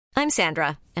I'm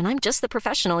Sandra, and I'm just the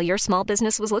professional your small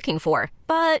business was looking for.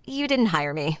 But you didn't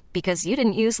hire me because you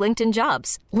didn't use LinkedIn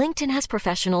Jobs. LinkedIn has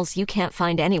professionals you can't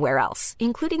find anywhere else,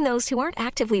 including those who aren't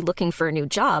actively looking for a new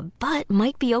job, but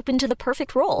might be open to the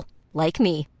perfect role, like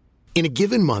me. In a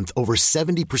given month, over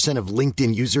 70% of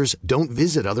LinkedIn users don't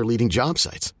visit other leading job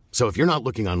sites. So if you're not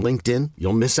looking on LinkedIn,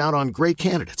 you'll miss out on great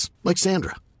candidates like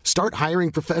Sandra. Start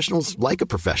hiring professionals like a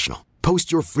professional.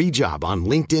 Post your free job on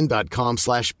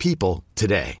linkedin.com/people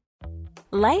today.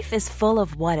 Life is full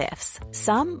of what-ifs.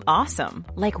 Some awesome,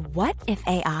 like what if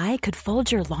AI could fold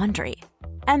your laundry?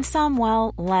 And some,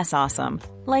 well, less awesome,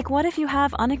 like what if you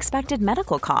have unexpected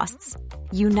medical costs?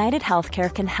 United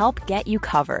Healthcare can help get you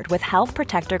covered with Health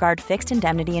Protector Guard fixed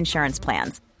indemnity insurance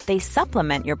plans. They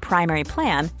supplement your primary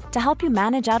plan to help you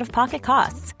manage out-of-pocket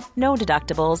costs. No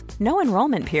deductibles, no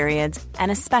enrollment periods,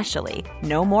 and especially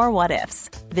no more what-ifs.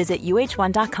 Visit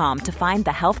uh1.com to find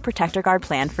the Health Protector Guard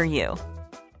plan for you.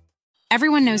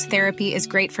 Everyone knows therapy is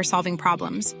great for solving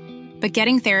problems, but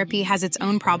getting therapy has its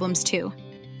own problems too,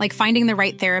 like finding the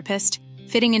right therapist,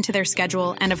 fitting into their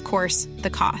schedule, and of course, the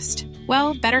cost.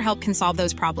 Well, BetterHelp can solve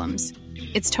those problems.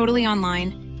 It's totally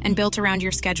online and built around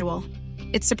your schedule.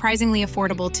 It's surprisingly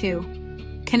affordable too.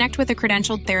 Connect with a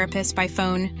credentialed therapist by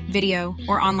phone, video,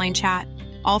 or online chat,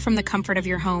 all from the comfort of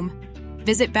your home.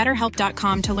 Visit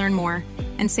BetterHelp.com to learn more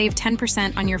and save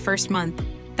 10% on your first month.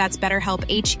 That's BetterHelp,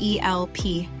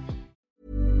 H-E-L-P.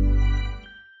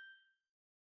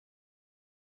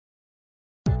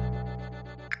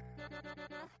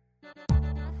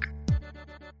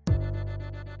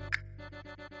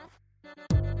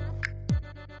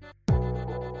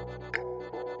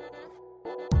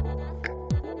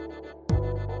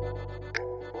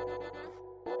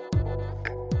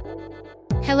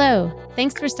 Hello,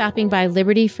 thanks for stopping by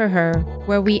Liberty for Her,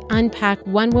 where we unpack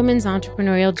one woman's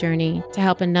entrepreneurial journey to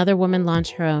help another woman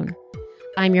launch her own.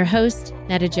 I'm your host,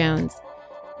 Netta Jones.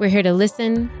 We're here to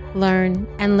listen, learn,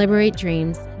 and liberate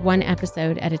dreams one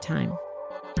episode at a time.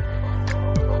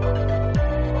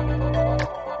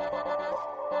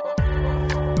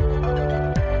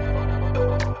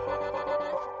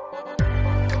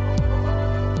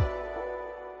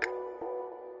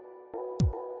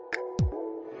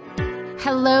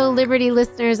 Hello, Liberty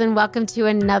listeners, and welcome to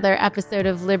another episode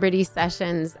of Liberty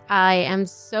Sessions. I am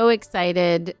so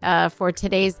excited for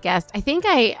today's guest. I think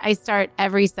I start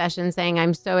every session saying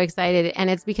I'm so excited, and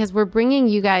it's because we're bringing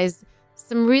you guys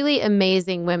some really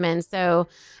amazing women. So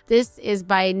this is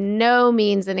by no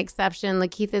means an exception.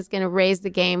 LaKeithea is going to raise the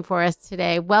game for us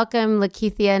today. Welcome,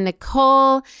 LaKeithea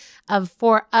Nicole of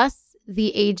For Us,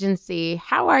 the agency.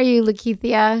 How are you,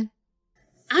 LaKeithea?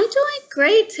 I'm doing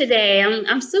great today.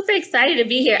 I'm super excited to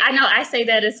be here. I know I say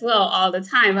that as well all the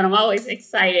time, but I'm always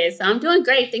excited. So I'm doing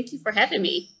great. Thank you for having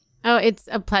me. Oh, it's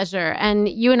a pleasure. And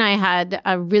you and I had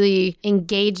a really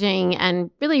engaging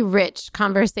and really rich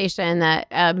conversation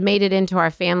that made it into our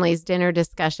family's dinner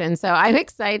discussion. So I'm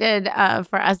excited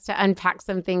for us to unpack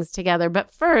some things together.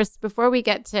 But first, before we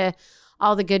get to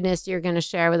all the goodness you're going to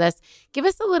share with us, give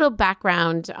us a little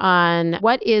background on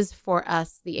what is For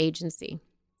Us, the agency.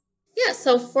 Yeah,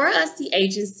 so For Us, the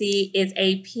agency is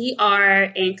a PR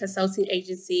and consulting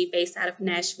agency based out of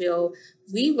Nashville.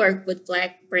 We work with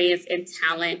Black brands and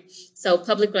talent. So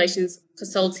public relations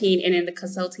consulting, and in the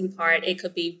consulting part, it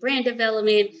could be brand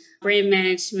development, brand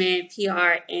management,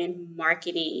 PR, and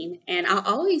marketing. And I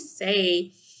always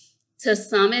say, to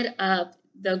sum it up,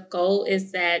 the goal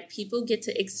is that people get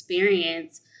to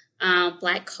experience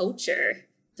Black culture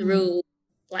through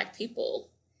Black people.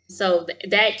 So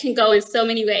that can go in so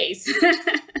many ways.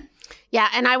 Yeah,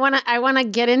 and I want to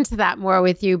get into that more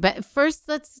with you. But first,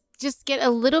 let's just get a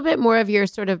little bit more of your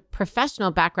sort of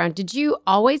professional background. Did you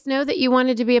always know that you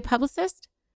wanted to be a publicist?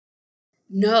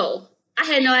 No, I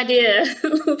had no idea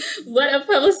what a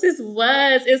publicist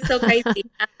was. It's so crazy.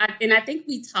 And I think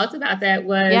we talked about that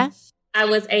I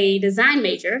was a design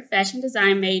major, fashion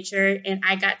design major, and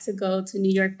I got to go to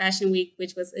New York Fashion Week,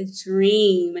 which was a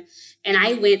dream. And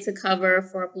I went to cover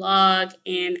for a blog,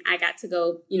 and I got to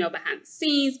go, behind the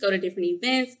scenes, go to different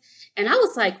events. And I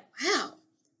was like, wow,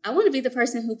 I want to be the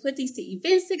person who put these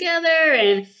events together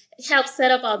and help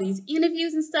set up all these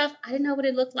interviews and stuff. I didn't know what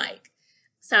it looked like.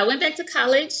 So I went back to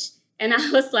college, and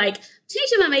I was like,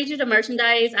 changing my major to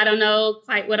merchandise. I don't know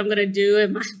quite what I'm going to do.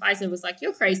 And my advisor was like,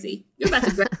 you're crazy. You're about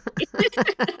to graduate.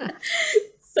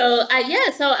 So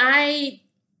I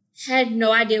had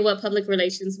no idea what public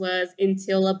relations was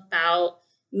until about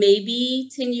maybe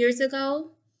 10 years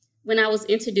ago when I was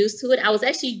introduced to it. I was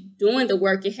actually doing the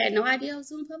work and had no idea I was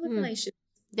doing public relations.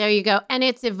 There you go. And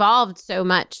it's evolved so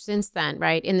much since then,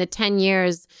 right? In the 10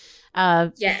 years,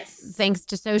 yes, thanks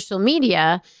to social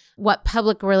media, what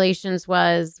public relations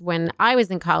was when I was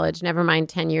in college, never mind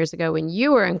 10 years ago when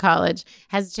you were in college,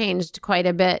 has changed quite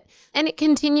a bit. And it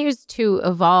continues to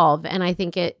evolve. And I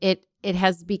think it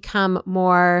has become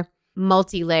more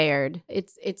multi-layered.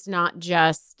 It's not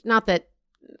that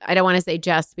I don't want to say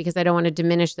just because I don't want to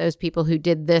diminish those people who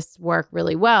did this work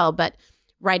really well, but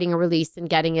writing a release and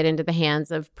getting it into the hands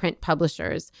of print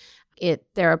publishers.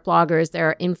 There are bloggers, there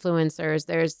are influencers,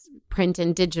 there's print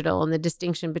and digital, and the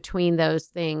distinction between those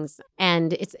things.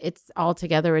 And it's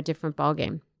altogether a different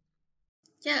ballgame.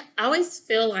 Yeah, I always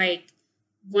feel like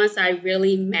once I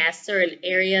really master an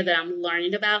area that I'm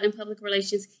learning about in public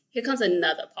relations, here comes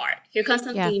another part. Here comes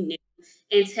something new.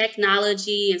 And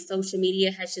technology and social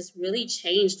media has just really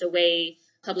changed the way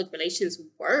public relations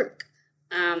work.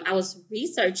 I was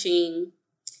researching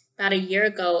about a year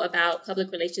ago about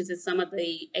public relations and some of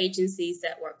the agencies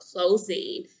that were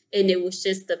closing. And it was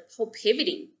just the whole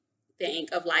pivoting thing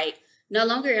of like, no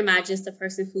longer am I just a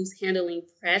person who's handling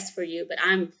press for you, but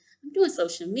I'm doing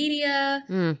social media,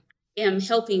 am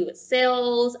helping with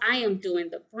sales, I am doing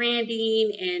the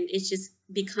branding, and it's just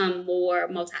become more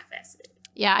multifaceted.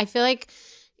 Yeah, I feel like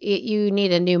you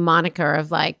need a new moniker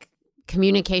of like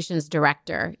communications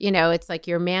director. It's like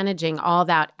you're managing all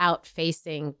that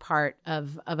out-facing part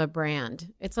of a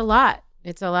brand. It's a lot.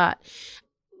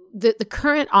 The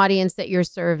current audience that you're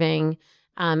serving,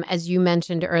 as you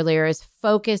mentioned earlier, is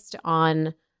focused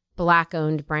on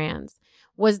Black-owned brands.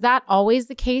 Was that always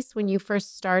the case when you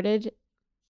first started?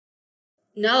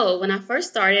 No, when I first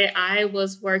started, I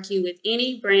was working with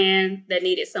any brand that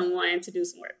needed someone to do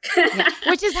some work. Yeah,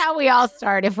 which is how we all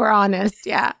start, if we're honest.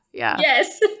 Yeah.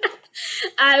 Yes.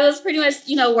 I was pretty much,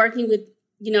 working with,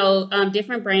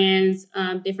 different brands,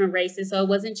 different races. So it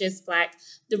wasn't just Black.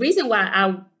 The reason why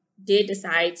I did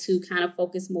decide to kind of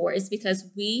focus more is because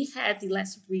we had the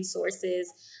less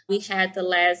resources. We had the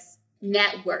less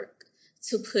network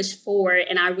to push forward.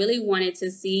 And I really wanted to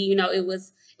see, it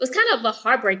was kind of a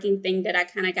heartbreaking thing that I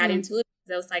kind of got into it.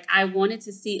 I was like, I wanted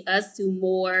to see us do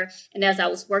more. And as I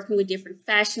was working with different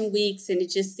fashion weeks, and it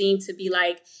just seemed to be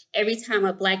like every time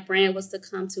a Black brand was to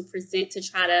come to present to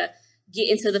try to get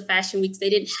into the fashion weeks, they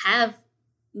didn't have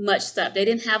much stuff. They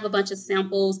didn't have a bunch of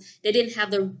samples. They didn't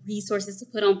have the resources to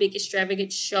put on big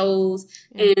extravagant shows.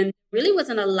 Yeah. And really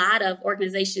wasn't a lot of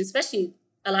organizations, especially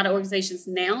a lot of organizations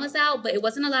now is out, but it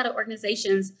wasn't a lot of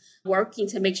organizations working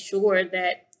to make sure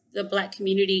that the Black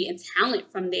community and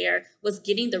talent from there was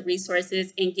getting the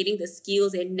resources and getting the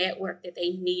skills and network that they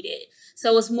needed.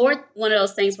 So it was more one of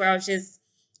those things where I was just,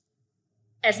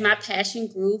 as my passion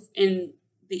grew in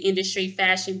the industry,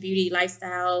 fashion, beauty,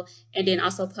 lifestyle, and then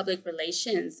also public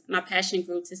relations, my passion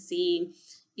grew to see,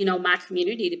 my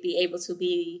community to be able to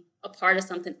be a part of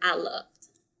something I loved.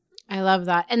 I love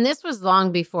that. And this was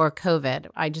long before COVID.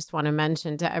 I just want to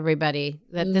mention to everybody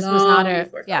that this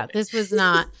was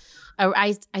not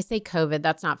I say COVID,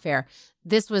 that's not fair.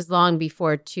 This was long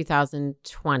before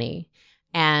 2020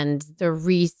 and the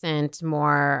recent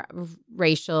more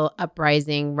racial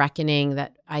uprising reckoning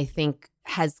that I think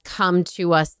has come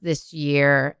to us this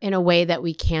year in a way that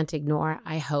we can't ignore.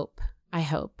 I hope.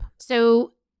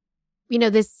 So,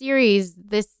 this series,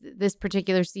 this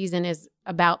particular season is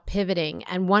about pivoting.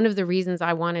 And one of the reasons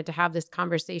I wanted to have this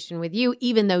conversation with you,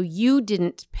 even though you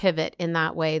didn't pivot in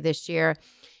that way this year,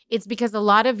 it's because a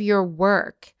lot of your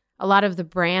work, a lot of the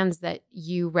brands that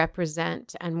you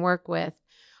represent and work with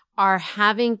are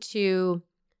having to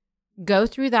go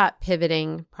through that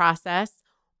pivoting process,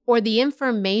 or the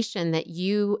information that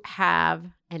you have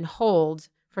and hold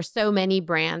for so many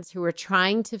brands who are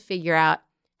trying to figure out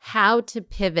how to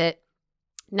pivot,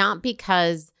 not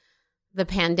because the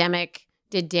pandemic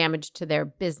did damage to their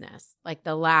business, like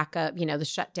the lack of, the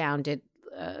shutdown did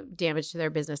damage to their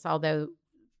business, although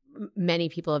many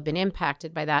people have been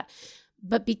impacted by that.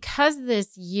 But because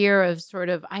this year of sort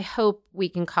of, I hope we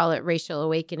can call it racial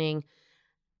awakening,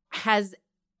 has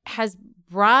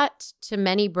brought to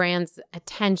many brands'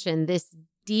 attention this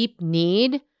deep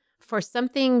need for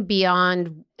something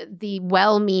beyond the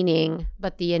well-meaning,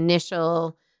 but the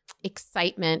initial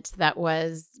excitement that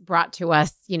was brought to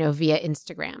us, via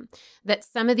Instagram, that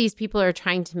some of these people are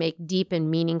trying to make deep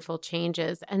and meaningful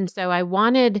changes. And so I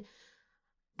wanted,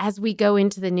 as we go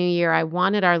into the new year, I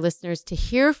wanted our listeners to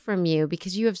hear from you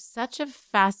because you have such a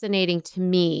fascinating, to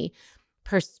me,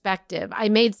 perspective. I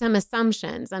made some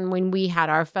assumptions. And when we had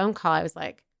our phone call, I was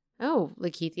like, oh,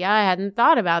 LaKeithea, I hadn't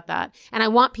thought about that. And I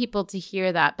want people to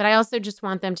hear that. But I also just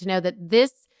want them to know that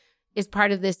this is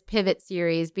part of this pivot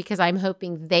series because I'm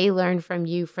hoping they learn from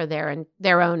you for their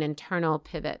own internal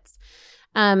pivots.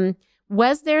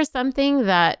 Was there something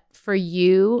that for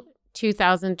you,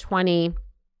 2020,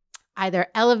 either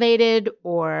elevated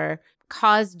or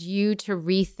caused you to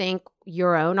rethink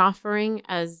your own offering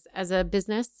as a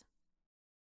business?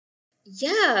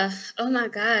 Yeah. Oh my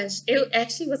gosh. It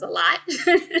actually was a lot.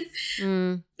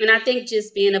 And I think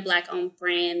just being a Black-owned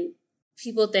brand,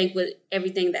 people think with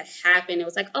everything that happened, it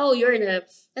was like, oh,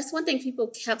 that's one thing people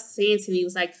kept saying to me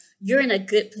was like, you're in a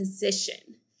good position.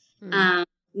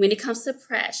 When it comes to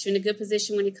press, you're in a good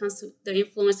position when it comes to the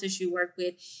influencers you work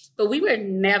with. But we were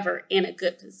never in a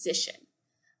good position.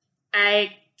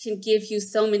 I can give you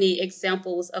so many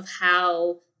examples of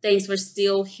how things were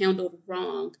still handled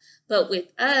wrong. But with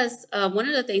us, one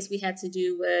of the things we had to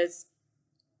do was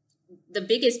the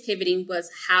biggest pivoting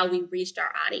was how we reached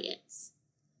our audience.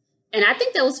 And I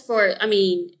think that was for,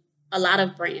 a lot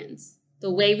of brands.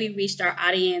 The way we reached our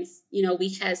audience,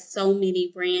 we had so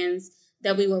many brands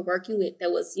that we were working with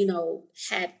that was,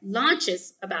 had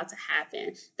launches about to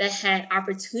happen, that had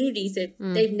opportunities that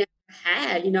they've never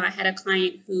had. I had a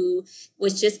client who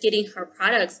was just getting her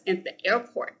products at the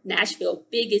airport, Nashville,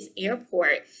 biggest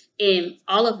airport, and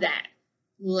all of that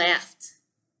left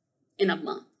in a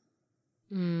month.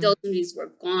 Those opportunities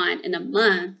were gone in a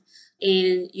month.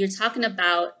 And you're talking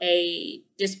about a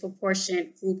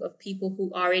disproportionate group of people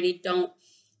who already don't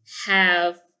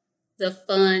have the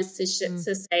funds to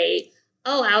say,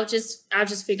 oh, I'll just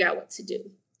figure out what to do.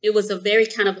 It was a very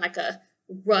kind of like a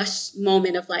rush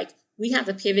moment of like, we have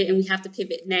to pivot and we have to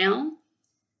pivot now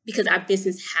because our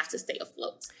business has to stay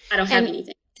afloat. I don't have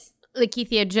anything.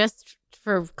 LaKeithea, just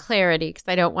for clarity, because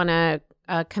I don't want to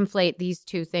conflate these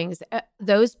two things.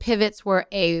 Those pivots were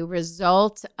a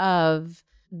result of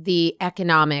the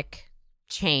economic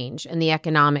change and the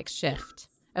economic shift.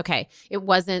 Okay.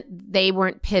 They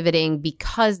weren't pivoting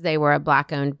because they were a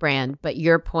Black-owned brand, but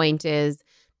your point is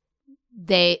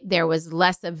there was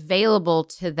less available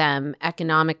to them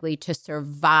economically to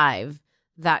survive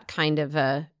that kind of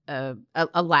a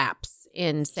lapse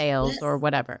in sales or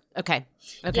whatever. Okay.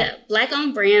 Yeah.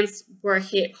 Black-owned brands were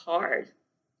hit hard.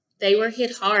 They were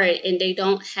hit hard and they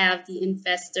don't have the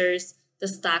investors, the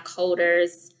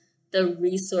stockholders, the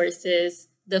resources,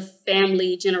 the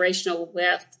family generational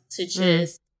wealth to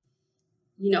just,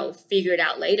 figure it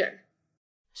out later.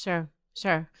 Sure.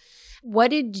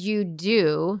 What did you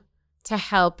do to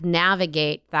help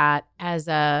navigate that as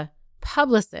a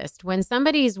publicist when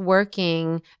somebody's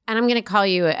working, and I'm going to call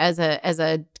you as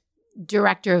a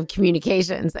director of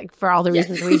communications, like for all the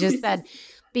reasons we just said,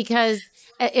 because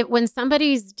when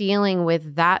somebody's dealing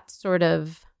with that sort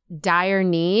of dire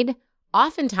need,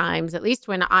 oftentimes, at least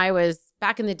when I was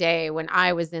back in the day, when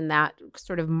I was in that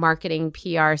sort of marketing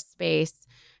PR space,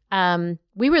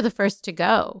 we were the first to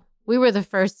go. We were the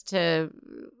first to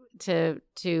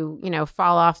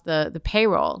fall off the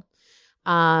payroll.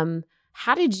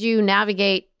 How did you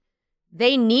navigate?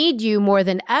 They need you more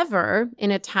than ever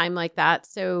in a time like that,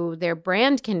 so their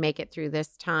brand can make it through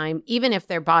this time, even if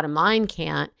their bottom line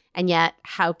can't. And yet,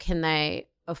 how can they?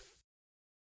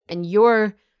 And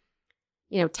you're,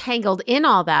 tangled in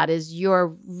all that is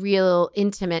your real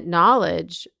intimate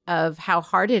knowledge of how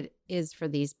hard it is for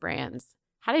these brands.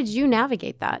 How did you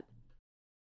navigate that?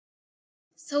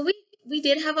 So we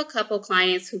did have a couple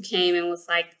clients who came and was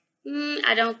like,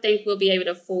 I don't think we'll be able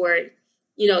to afford,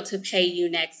 to pay you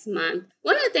next month.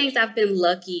 One of the things I've been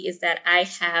lucky is that I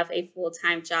have a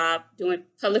full-time job doing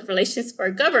public relations for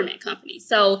a government company.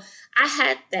 So I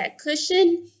had that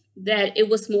cushion that it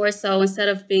was more so instead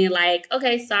of being like,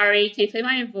 okay, sorry, can't pay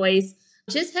my invoice,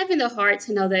 just having the heart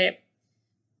to know that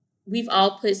we've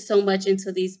all put so much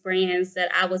into these brands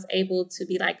that I was able to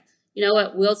be like, you know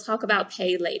what, we'll talk about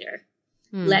pay later.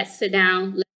 Let's sit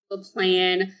down, let's do a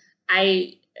plan.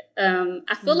 I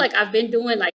feel like I've been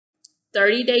doing like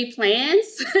 30-day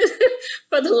plans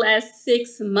for the last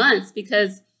 6 months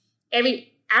because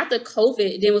after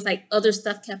COVID, there was like other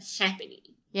stuff kept happening.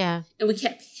 Yeah. And we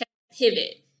kept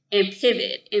pivot and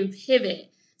pivot and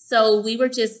pivot. So we were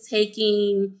just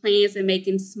taking plans and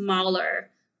making smaller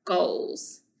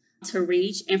goals to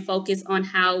reach and focus on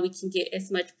how we can get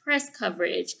as much press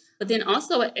coverage. But then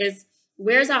also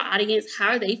where's our audience? How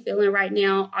are they feeling right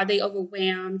now? Are they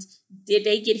overwhelmed? Did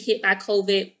they get hit by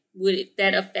COVID? Would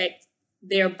that affect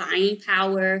their buying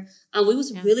power? We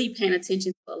was really paying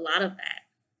attention to a lot of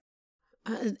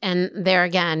that. And there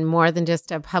again, more than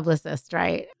just a publicist,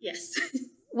 right? Yes.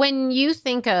 When you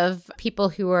think of people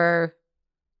who are,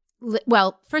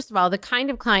 well, first of all, the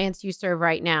kind of clients you serve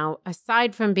right now,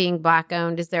 aside from being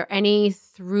Black-owned, is there any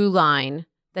through line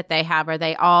that they have? Are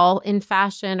they all in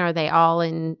fashion? Are they all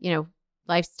in,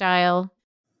 lifestyle?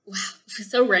 Wow.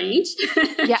 It's a range.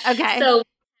 Yeah. Okay. So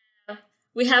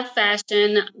we have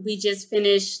fashion. We just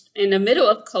finished in the middle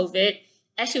of COVID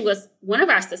actually was one of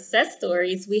our success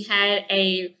stories. We had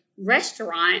a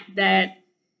restaurant that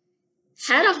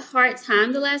had a hard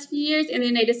time the last few years, and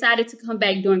then they decided to come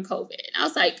back during COVID. And I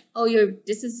was like, oh,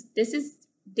 this is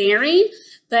daring,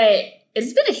 but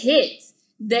it's been a hit.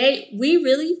 We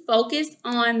really focused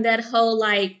on that whole,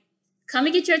 like, come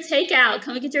and get your takeout,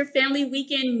 come and get your family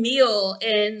weekend meal.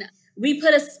 And we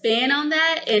put a spin on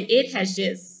that, and it has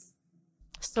just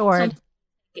soared.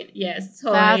 Yes,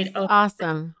 soared. That's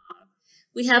awesome.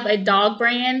 We have a dog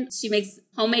brand. She makes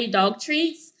homemade dog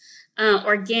treats,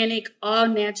 organic, all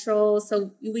natural.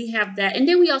 So we have that. And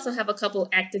then we also have a couple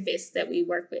activists that we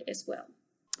work with as well.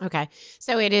 Okay.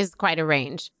 So it is quite a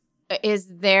range. Is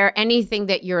there anything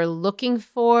that you're looking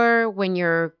for when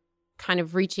you're kind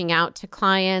of reaching out to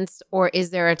clients, or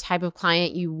is there a type of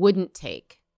client you wouldn't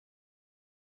take?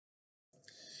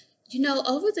 You know,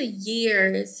 over the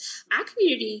years, our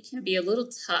community can be a little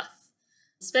tough,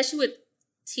 especially with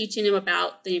teaching them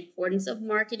about the importance of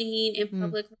marketing and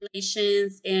public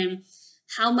relations and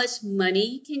how much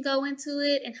money can go into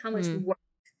it and how much work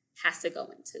has to go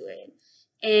into it.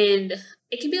 And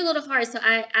it can be a little hard. So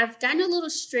I've gotten a little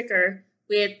stricter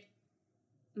with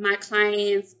my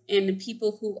clients and the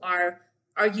people who are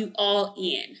you all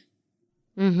in?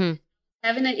 Mm-hmm.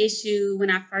 Having an issue when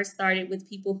I first started with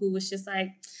people who was just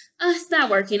like, oh, it's not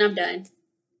working, I'm done.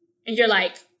 And you're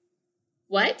like,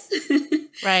 what?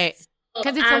 Right.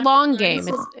 Because it's a long game.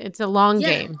 It's a long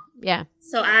game. Yeah.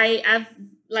 So I've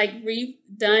like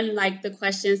redone like the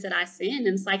questions that I send,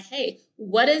 and it's like, hey,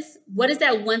 what is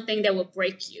that one thing that will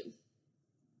break you?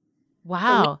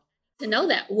 Wow. To know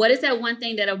that. What is that one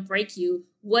thing that'll break you?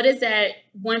 What is that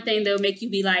one thing that'll make you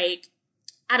be like,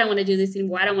 I don't want to do this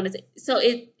anymore. I don't want to. So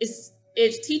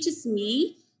it teaches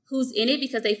me who's in it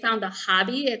because they found a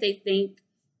hobby that they think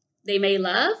they may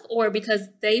love, or because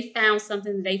they found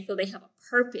something that they feel they have a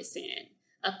purpose in,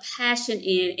 a passion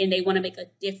in, and they want to make a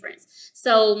difference.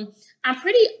 So I'm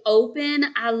pretty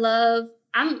open.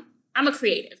 I'm a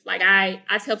creative. Like I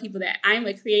tell people that I'm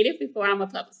a creative before I'm a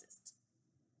publicist.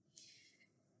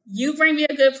 You bring me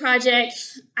a good project,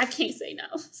 I can't say no.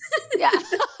 Yeah.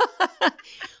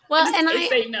 Well, I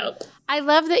say no. I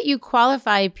love that you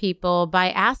qualify people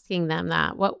by asking them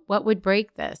that. What would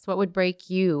break this? What would break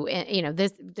you? You know,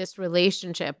 this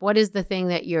relationship. What is the thing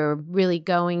that you're really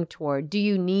going toward? Do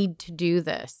you need to do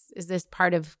this? Is this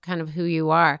part of kind of who you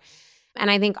are?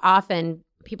 And I think often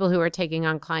people who are taking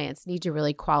on clients need to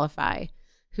really qualify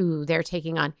who they're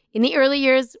taking on. In the early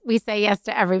years, we say yes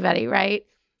to everybody, right?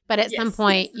 But at some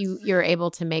point, you're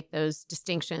able to make those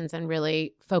distinctions and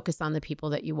really focus on the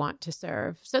people that you want to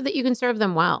serve so that you can serve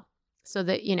them well, so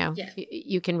that, you know,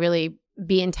 you can really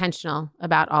be intentional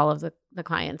about all of the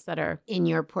clients that are in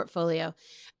your portfolio.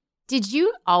 Did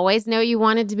you always know you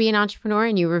wanted to be an entrepreneur?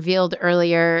 And you revealed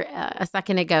earlier a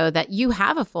second ago that you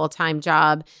have a full-time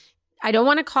job. I don't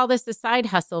want to call this a side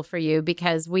hustle for you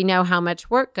because we know how much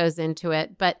work goes into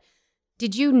it, but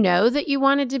did you know that you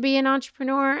wanted to be an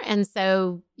entrepreneur? And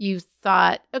so you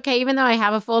thought, okay, even though I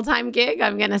have a full-time gig,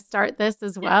 I'm going to start this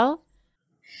as well?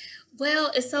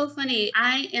 Well, it's so funny.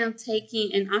 I am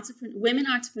taking an women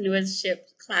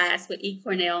entrepreneurship class with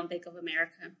eCornell and Bank of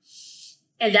America.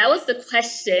 And that was the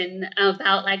question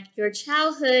about like your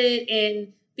childhood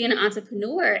and being an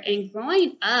entrepreneur. And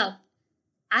growing up,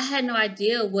 I had no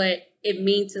idea what it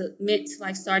meant to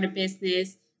like start a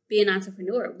business, be an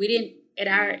entrepreneur. We didn't.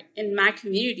 In my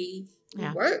community,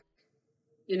 you work,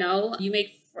 you know, you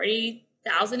make $40,000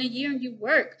 a year and you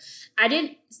work. I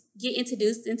didn't get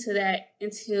introduced into that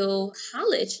until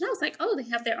college. And I was like, oh, they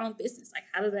have their own business. Like,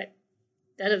 how does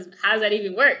that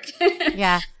even work?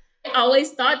 Yeah. I always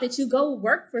thought that you go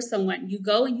work for someone. You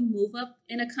go and you move up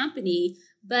in a company.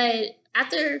 But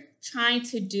after trying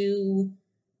to do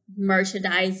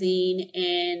merchandising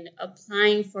and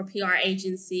applying for PR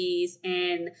agencies.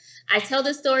 And I tell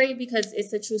this story because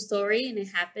it's a true story and it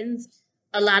happens.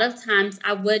 A lot of times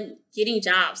I wasn't getting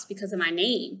jobs because of my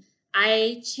name.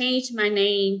 I changed my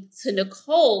name to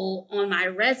Nicole on my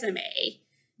resume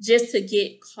just to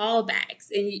get callbacks.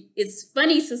 And it's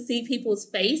funny to see people's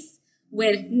face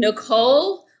when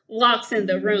Nicole walks in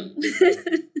the room.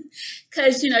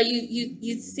 Because, you know,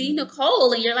 you see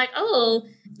Nicole and you're like, oh,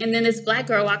 and then this Black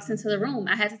girl walks into the room.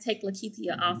 I had to take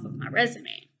LaKeithea off of my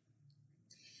resume.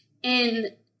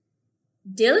 And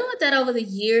dealing with that over the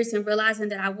years and realizing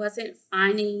that I wasn't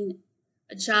finding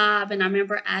a job. And I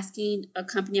remember asking a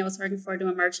company I was working for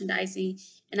doing merchandising.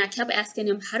 And I kept asking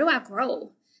them, how do I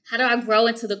grow? How do I grow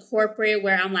into the corporate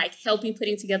where I'm like helping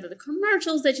putting together the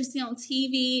commercials that you see on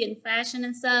TV and fashion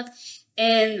and stuff?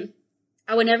 And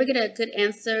I would never get a good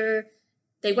answer.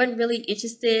 They weren't really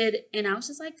interested. And I was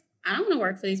just like, I don't want to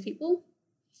work for these people.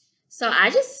 So I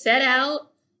just set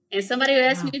out and somebody would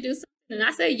ask me to do something and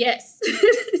I said yes.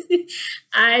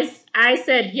 I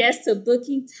said yes to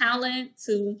booking talent,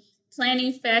 to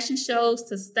planning fashion shows,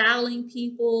 to styling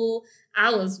people.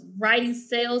 I was writing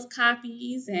sales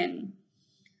copies and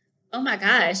oh my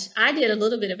gosh, I did a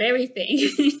little bit of everything.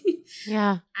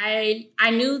 Yeah. I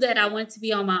knew that I wanted to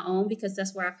be on my own because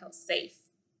that's where I felt safe.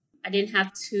 I didn't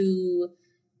have to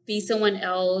be someone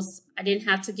else. I didn't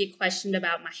have to get questioned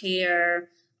about my hair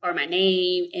or my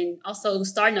name. And also it was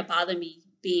starting to bother me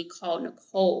being called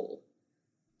Nicole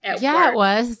at work. It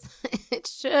was. It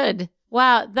should.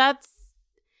 Wow.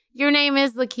 Your name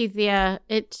is LaKeithea.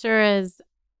 It sure is.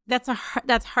 That's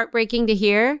heartbreaking to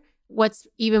hear. What's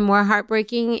even more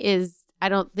heartbreaking is I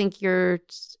don't think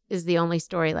yours is the only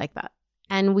story like that.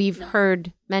 And we've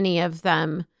heard many of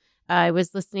them. I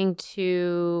was listening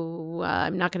to,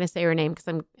 I'm not going to say her name because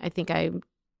I'm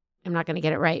not going to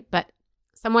get it right, but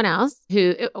someone else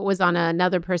who was on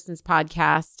another person's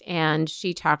podcast, and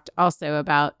she talked also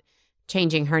about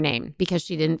changing her name because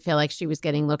she didn't feel like she was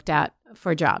getting looked at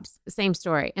for jobs. Same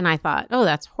story. And I thought, oh,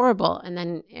 that's horrible. And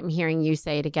then I'm hearing you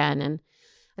say it again. And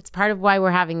that's part of why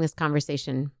we're having this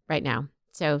conversation right now.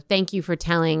 So thank you for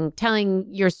telling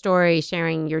your story,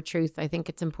 sharing your truth. I think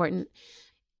it's important.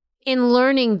 In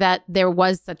learning that there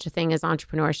was such a thing as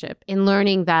entrepreneurship, in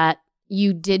learning that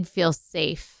you did feel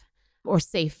safe or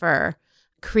safer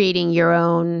creating your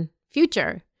own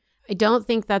future, I don't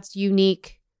think that's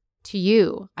unique to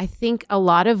you. I think a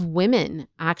lot of women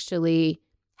actually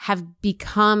have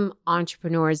become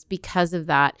entrepreneurs because of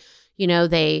that. You know,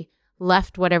 they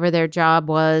left whatever their job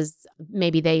was.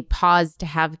 Maybe they paused to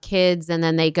have kids and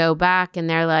then they go back and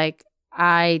they're like,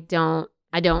 I've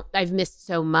missed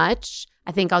so much.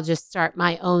 I think I'll just start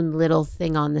my own little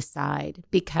thing on the side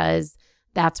because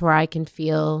that's where I can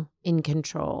feel in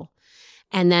control.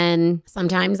 And then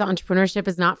sometimes entrepreneurship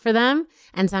is not for them.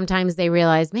 And sometimes they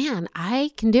realize, man,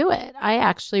 I can do it. I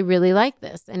actually really like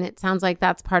this. And it sounds like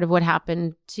that's part of what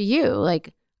happened to you.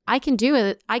 Like, I can do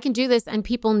it. I can do this. And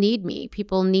people need me.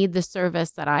 People need the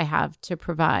service that I have to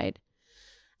provide.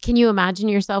 Can you imagine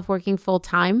yourself working full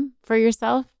time for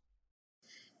yourself?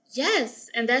 Yes.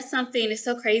 And that's something, it's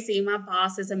so crazy. My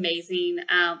boss is amazing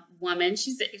woman.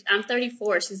 I'm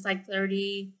 34. She's like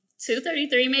 32,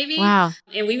 33 maybe. Wow.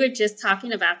 And we were just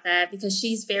talking about that because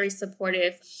she's very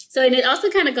supportive. So, and it also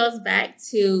kind of goes back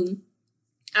to,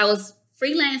 I was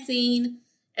freelancing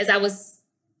as I was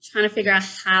trying to figure out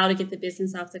how to get the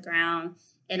business off the ground.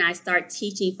 And I start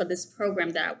teaching for this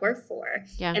program that I work for.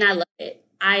 Yeah. And I love it.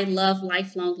 I love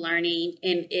lifelong learning.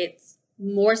 And it's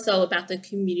more so about the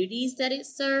communities that it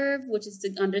serves, which is the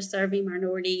underserving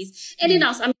minorities. And it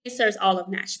also, it serves all of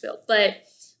Nashville. But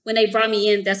when they brought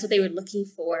me in, that's what they were looking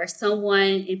for.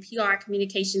 Someone in PR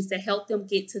communications to help them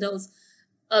get to those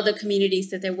other communities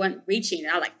that they weren't reaching.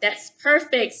 And I was like, that's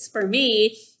perfect for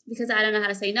me because I don't know how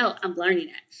to say no. I'm learning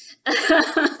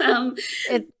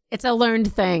it. It's a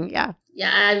learned thing. Yeah.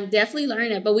 Yeah, I definitely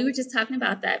learned it. But we were just talking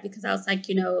about that because I was like,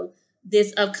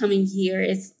 this upcoming year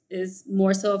is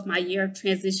more so of my year of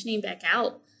transitioning back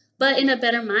out, but in a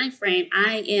better mind frame.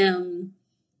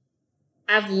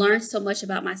 I've learned so much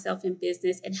about myself in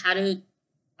business and how to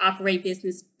operate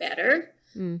business better.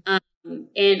 And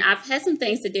I've had some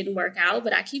things that didn't work out,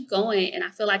 but I keep going and I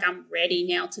feel like I'm ready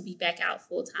now to be back out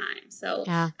full time. So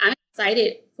yeah. I'm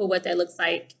excited for what that looks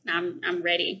like. I'm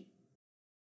ready.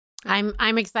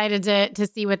 I'm excited to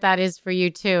see what that is for you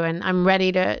too. And I'm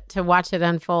ready to watch it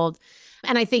unfold.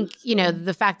 And I think,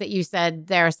 the fact that you said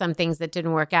there are some things that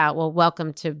didn't work out, well,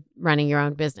 welcome to running your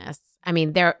own business. I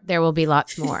mean, there will be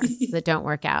lots more that don't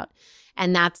work out.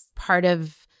 And that's part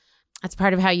of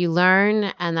how you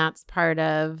learn. And that's part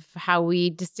of how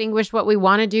we distinguish what we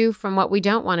want to do from what we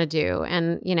don't want to do.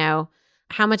 And,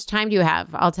 how much time do you have?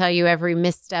 I'll tell you every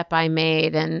misstep I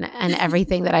made and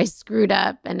everything that I screwed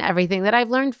up and everything that I've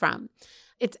learned from.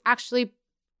 It's actually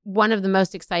one of the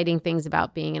most exciting things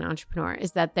about being an entrepreneur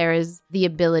is that there is the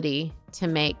ability to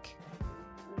make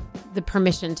the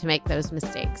permission to make those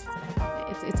mistakes.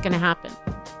 It's going to happen.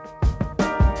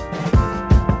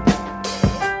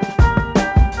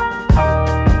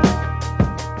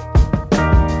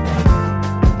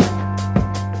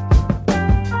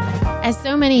 As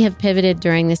so many have pivoted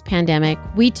during this pandemic,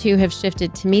 we too have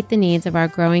shifted to meet the needs of our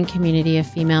growing community of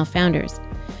female founders.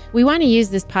 We want to use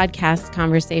this podcast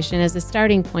conversation as a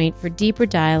starting point for deeper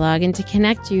dialogue and to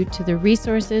connect you to the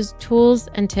resources, tools,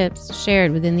 and tips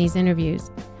shared within these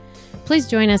interviews. Please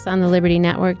join us on the Liberty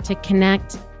Network to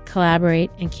connect,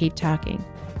 collaborate, and keep talking.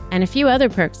 And a few other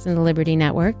perks in the Liberty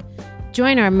Network: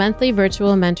 join our monthly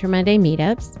virtual Mentor Monday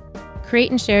meetups,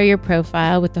 create and share your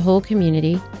profile with the whole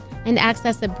community, and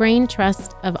access a brain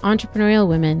trust of entrepreneurial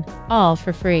women, all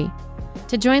for free.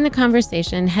 To join the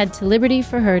conversation, head to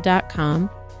libertyforher.com.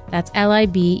 That's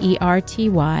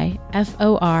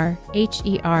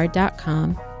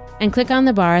libertyforher.com, and click on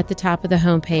the bar at the top of the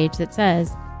homepage that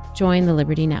says Join the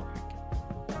Liberty Network.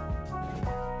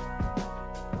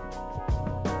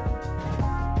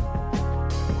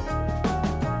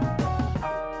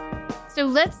 So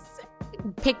let's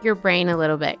pick your brain a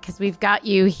little bit, because we've got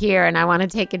you here and I want to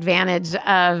take advantage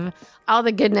of all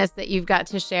the goodness that you've got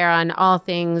to share on all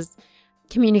things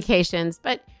communications.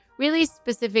 But really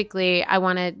specifically, I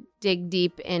want to dig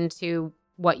deep into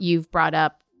what you've brought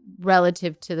up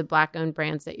relative to the Black-owned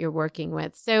brands that you're working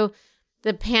with. So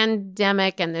the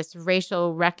pandemic and this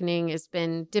racial reckoning has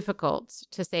been difficult,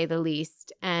 to say the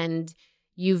least. And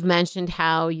you've mentioned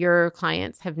how your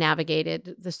clients have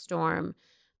navigated the storm.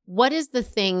 What is the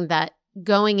thing that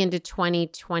going into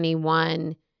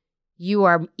 2021 you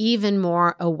are even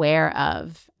more aware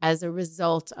of as a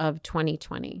result of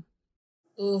 2020?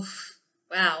 Oof,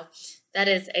 wow. That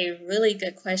is a really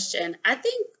good question. I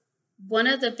think one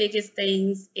of the biggest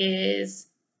things is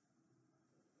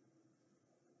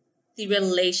the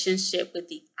relationship with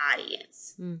the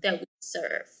audience that we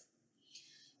serve.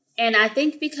 And I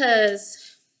think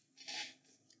because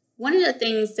one of the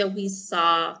things that we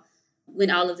saw when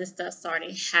all of this stuff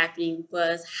started happening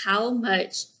was how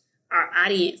much our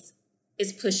audience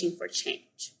is pushing for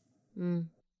change.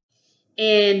 And,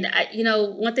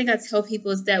 one thing I tell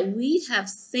people is that we have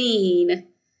seen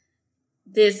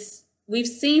this, we've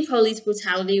seen police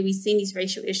brutality, we've seen these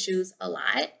racial issues a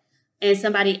lot. And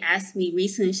somebody asked me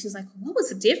recently, she was like, what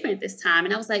was different this time?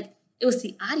 And I was like, it was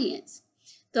the audience.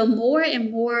 The more and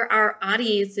more our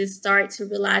audiences start to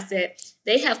realize that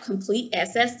they have complete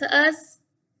access to us,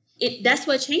 that's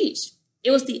what changed.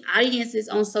 It was the audiences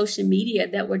on social media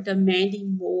that were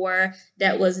demanding more,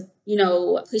 that was,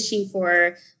 pushing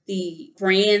for the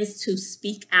brands to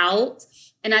speak out.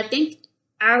 And I think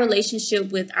our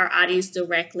relationship with our audience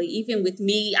directly, even with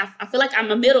me, I feel like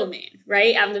I'm a middleman,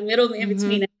 right? I'm the middleman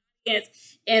between the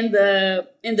audience and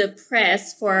the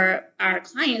press for our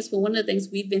clients. But one of the things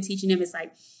we've been teaching them is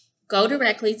like, go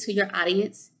directly to your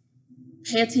audience,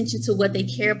 pay attention to what they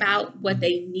care about, what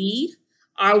they need.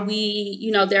 Are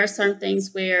we, there are certain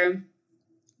things where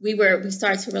we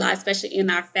started to realize, especially in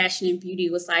our fashion and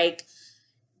beauty, was like,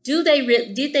 did they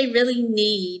really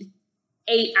need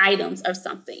 8 items of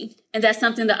something? And that's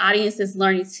something the audience is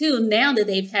learning too, now that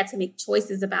they've had to make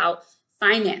choices about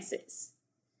finances.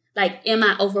 Like, am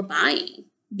I overbuying?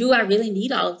 Do I really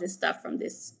need all of this stuff from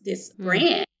this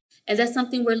brand? And that's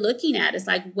something we're looking at. It's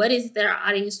like, what is that our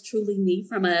audience truly need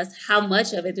from us? How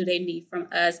much of it do they need from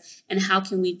us? And how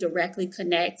can we directly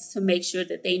connect to make sure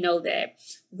that they know that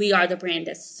we are the brand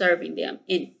that's serving them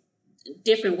in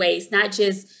different ways, not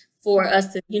just for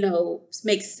us to,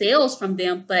 make sales from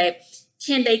them, but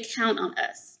can they count on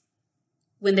us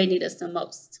when they need us the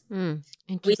most?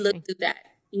 We look through that,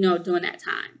 during that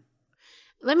time.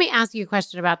 Let me ask you a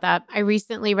question about that. I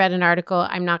recently read an article.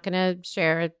 I'm not going to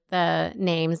share the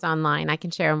names online. I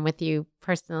can share them with you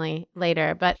personally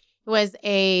later. But it was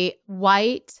a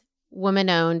white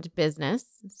woman-owned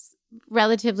business,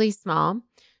 relatively small,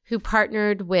 who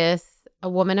partnered with a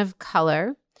woman of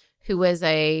color who was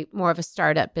more of a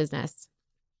startup business.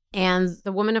 And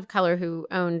the woman of color who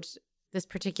owned this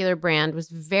particular brand was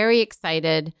very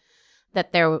excited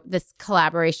that this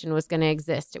collaboration was going to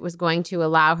exist. It was going to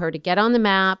allow her to get on the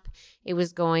map. It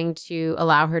was going to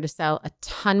allow her to sell a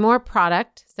ton more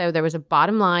product. So there was a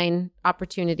bottom line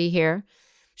opportunity here.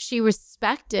 She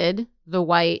respected the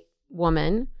white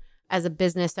woman as a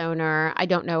business owner. I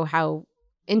don't know how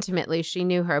intimately she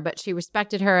knew her, but she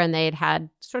respected her, and they had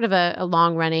sort of a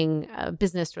long-running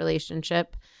business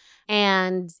relationship.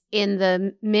 And in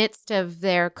the midst of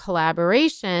their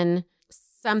collaboration,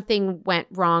 something went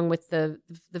wrong with the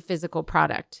physical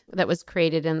product that was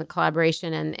created in the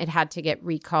collaboration, and it had to get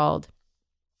recalled.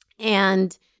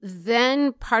 And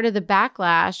then part of the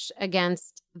backlash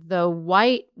against the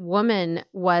white woman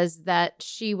was that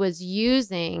she was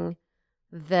using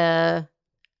the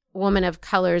woman of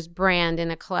color's brand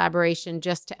in a collaboration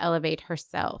just to elevate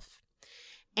herself.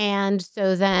 And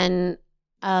so then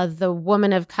the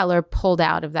woman of color pulled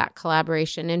out of that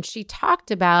collaboration, and she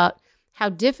talked about how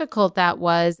difficult that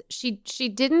was. She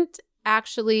didn't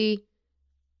actually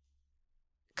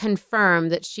confirm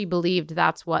that she believed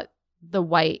that's what the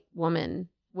white woman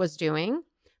was doing,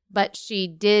 but she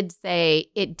did say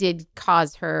it did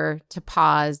cause her to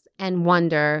pause and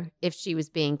wonder if she was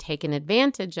being taken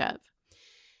advantage of,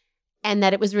 and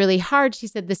that it was really hard. She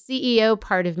said, the CEO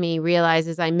part of me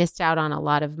realizes I missed out on a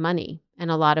lot of money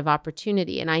and a lot of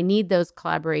opportunity. And I need those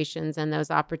collaborations and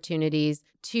those opportunities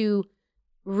to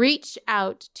reach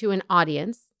out to an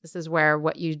audience. This is where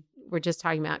what you were just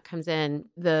talking about comes in,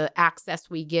 the access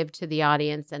we give to the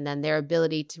audience and then their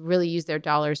ability to really use their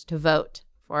dollars to vote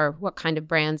for what kind of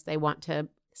brands they want to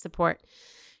support.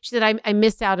 She said, I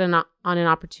missed out on an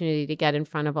opportunity to get in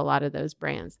front of a lot of those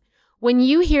brands. When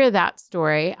you hear that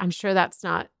story, I'm sure that's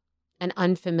not an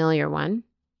unfamiliar one.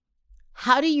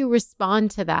 How do you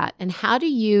respond to that? And how do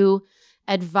you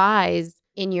advise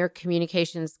in your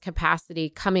communications capacity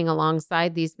coming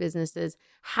alongside these businesses?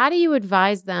 How do you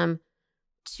advise them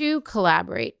to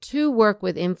collaborate, to work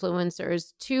with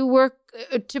influencers,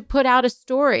 to put out a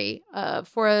story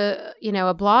for a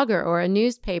blogger or a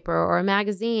newspaper or a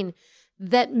magazine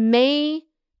that may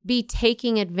be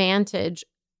taking advantage,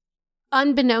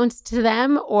 unbeknownst to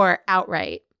them or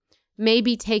outright, may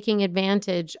be taking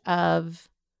advantage of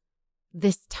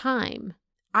this time?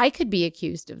 I could be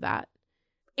accused of that.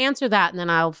 Answer that, and then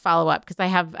I'll follow up because I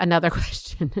have another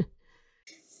question.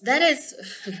 That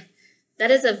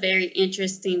is a very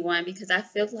interesting one, because I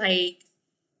feel like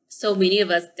so many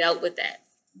of us dealt with that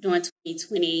during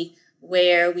 2020,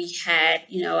 where we had,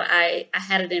 I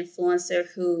had an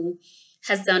influencer who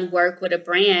has done work with a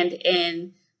brand,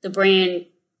 and the brand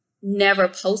never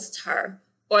posts her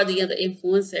or the other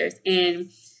influencers.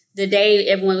 And the day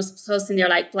everyone was posting their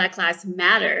Black Lives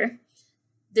Matter,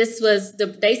 they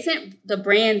sent the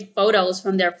brand photos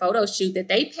from their photo shoot that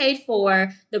they paid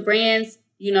for. The brands,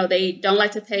 they don't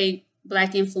like to pay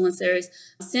Black influencers,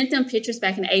 sent them pictures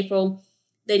back in April.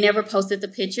 They never posted the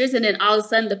pictures. And then all of a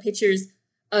sudden the pictures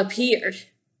appeared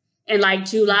in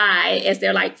July as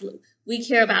they're we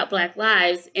care about Black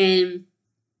lives. And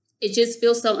it just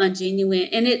feels so ungenuine.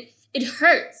 And it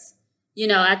hurts.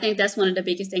 I think that's one of the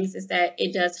biggest things, is that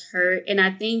it does hurt. And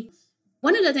I think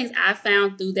one of the things I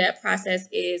found through that process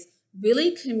is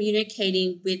really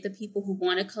communicating with the people who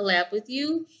want to collab with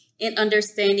you and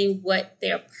understanding what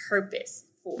their purpose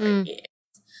for it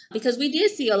is. Because we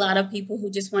did see a lot of people who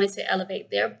just wanted to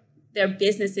elevate their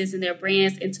businesses and their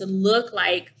brands and to look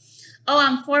like, oh,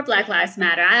 I'm for Black Lives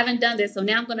Matter. I haven't done this, so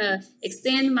now I'm going to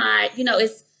extend my,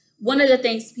 it's one of the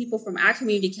things people from our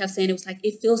community kept saying. It was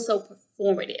it feels so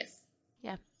performative.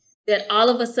 Yeah. That all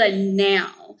of a sudden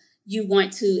now you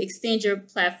want to extend your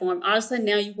platform. All of a sudden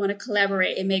now you want to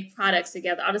collaborate and make products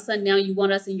together. All of a sudden now you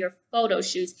want us in your photo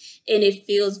shoots, and it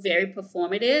feels very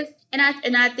performative. And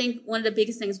I think one of the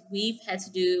biggest things we've had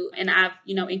to do, and I've,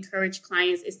 encouraged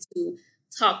clients, is to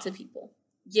talk to people.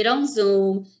 Get on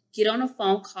Zoom, get on a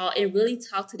phone call, and really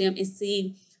talk to them and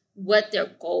see what their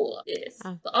goal is.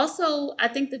 Oh. But also, I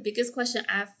think the biggest question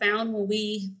I've found when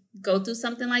we go through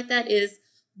something like that is,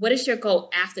 what is your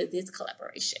goal after this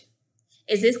collaboration?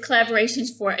 Is this collaboration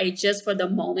just for the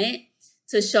moment,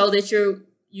 to show that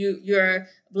you're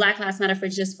Black Lives Matter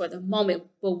for the moment?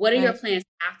 But what are your plans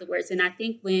afterwards? And I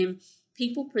think when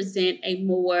people present a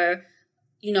more,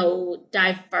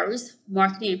 diverse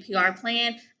marketing and PR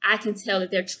plan, I can tell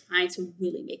that they're trying to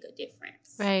really make a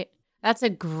difference. Right. That's a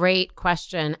great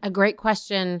question. A great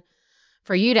question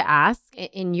for you to ask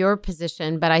in your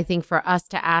position, but I think for us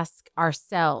to ask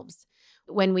ourselves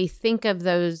when we think of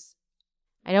those.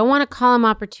 I don't want to call them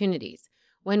opportunities.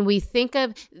 When we think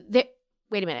of,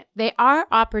 wait a minute, they are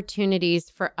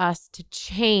opportunities for us to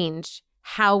change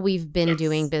how we've been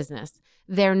doing business.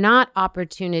 They're not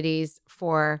opportunities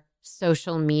for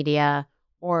social media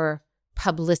or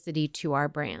publicity to our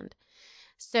brand.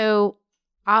 So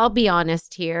I'll be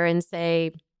honest here and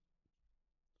say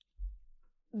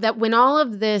that when all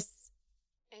of this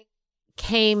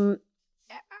came,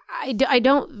 I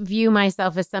don't view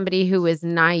myself as somebody who is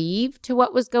naive to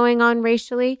what was going on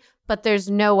racially, but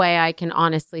there's no way I can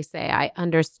honestly say I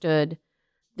understood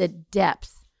the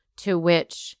depth to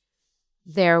which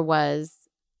there was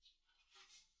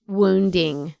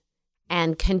wounding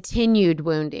and continued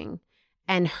wounding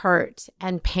and hurt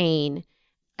and pain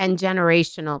and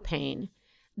generational pain.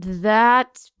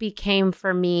 That became,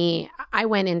 for me, I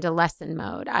went into lesson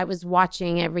mode. I was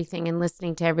watching everything and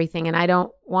listening to everything, and I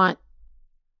don't want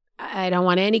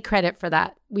any credit for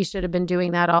that. We should have been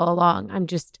doing that all along. I'm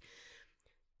just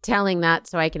telling that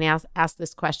so I can ask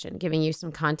this question, giving you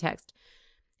some context.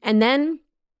 And then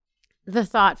the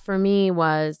thought for me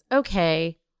was,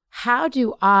 okay, how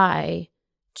do I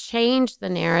change the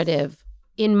narrative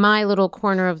in my little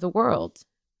corner of the world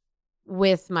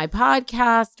with my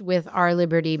podcast, with our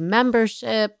Liberty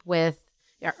membership, with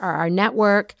our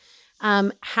network?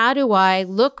 How do I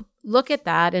look at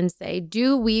that and say,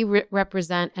 do we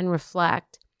represent and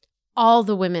reflect all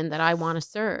the women that I want to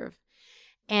serve?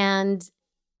 And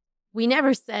we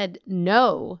never said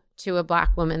no to a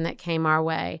Black woman that came our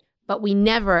way, but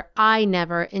I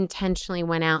never intentionally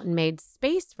went out and made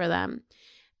space for them.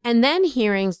 And then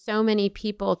hearing so many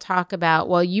people talk about,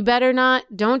 well, you better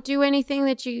don't do anything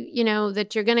that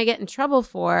that you're going to get in trouble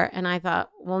for. And I thought,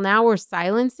 well, now we're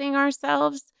silencing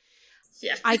ourselves.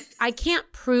 Yeah. I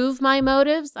can't prove my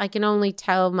motives. I can only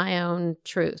tell my own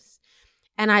truth.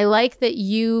 And I like that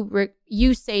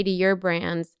you say to your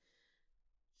brands,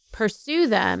 pursue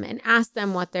them and ask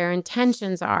them what their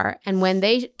intentions are. And when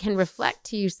they can reflect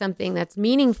to you something that's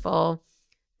meaningful,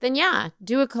 then yeah,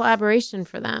 do a collaboration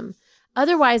for them.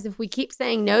 Otherwise, if we keep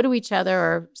saying no to each other,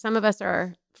 or some of us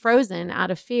are frozen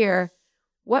out of fear,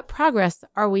 what progress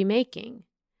are we making?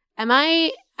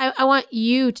 I want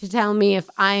you to tell me if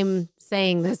I'm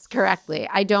saying this correctly.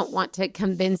 I don't want to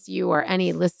convince you or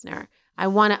any listener. I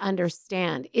want to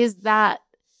understand.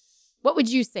 What would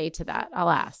you say to that? I'll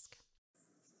ask.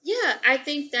 Yeah, I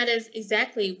think that is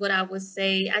exactly what I would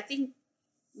say. I think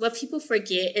what people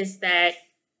forget is that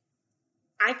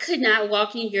I could not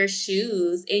walk in your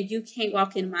shoes and you can't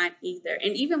walk in mine either.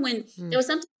 And even when there was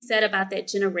something said about that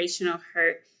generational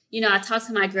hurt, I talked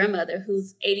to my grandmother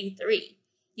who's 83,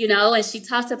 and she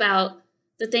talked about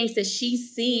the things that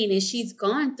she's seen and she's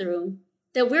gone through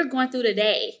that we're going through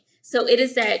today. So it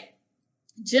is that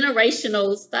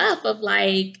generational stuff of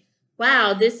like,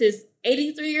 wow, this is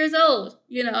 83 years old,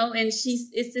 and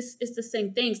it's the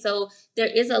same thing. So there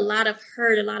is a lot of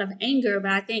hurt, a lot of anger,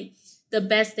 but I think the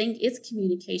best thing is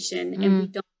communication, and we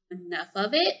don't do enough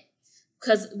of it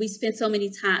because we spend so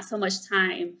much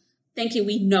time thinking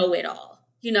we know it all,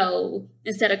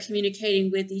 instead of communicating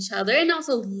with each other and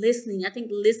also listening. I think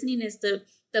listening is the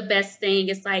best thing.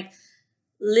 It's like,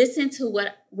 listen to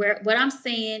what I'm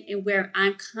saying and where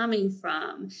I'm coming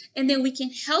from, and then we can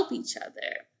help each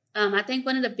other. I think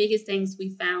one of the biggest things we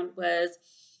found was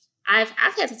I've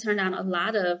had to turn down a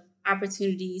lot of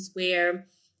opportunities where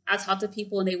I talk to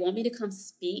people and they want me to come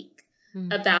speak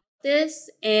about this.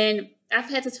 And I've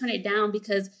had to turn it down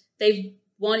because they've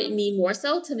wanted me more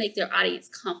so to make their audience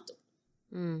comfortable.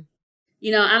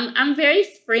 I'm very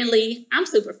friendly. I'm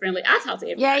super friendly. I talk to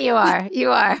everybody. Yeah, you are.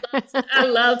 You are. I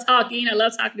love talking. I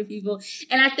love talking to people.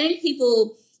 And I think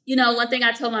people, one thing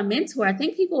I told my mentor, I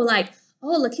think people were like,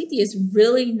 oh, LaKeithea is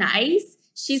really nice.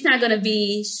 She's not going to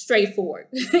be straightforward,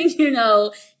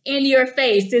 in your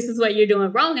face. This is what you're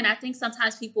doing wrong. And I think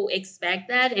sometimes people expect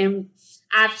that. And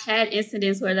I've had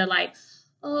incidents where they're like,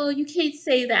 oh, you can't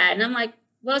say that. And I'm like,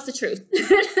 well, it's the truth.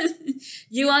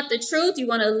 You want the truth? You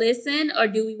want to listen? Or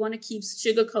do we want to keep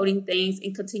sugarcoating things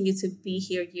and continue to be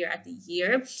here year after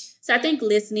year? So I think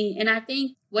listening. And I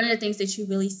think one of the things that you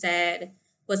really said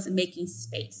was making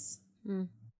space.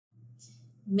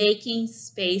 Making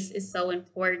space is so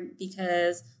important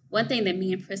because one thing that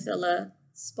me and Priscilla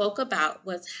spoke about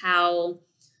was how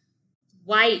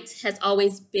white has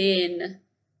always been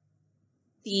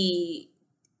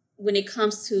when it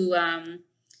comes to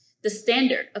the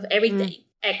standard of everything.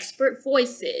 Expert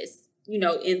voices, in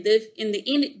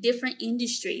different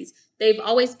industries, they've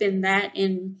always been that.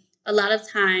 And a lot of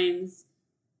times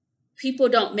people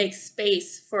don't make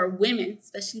space for women,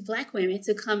 especially Black women,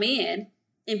 to come in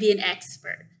and be an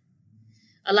expert.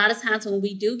 A lot of times when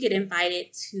we do get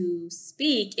invited to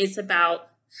speak, it's about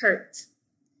hurt,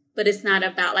 but it's not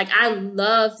about, like, I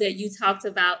love that you talked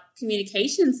about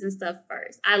communications and stuff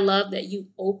first. I love that you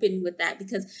opened with that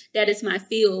because that is my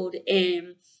field.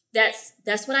 And that's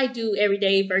what I do every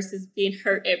day versus being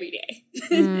hurt every day.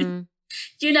 And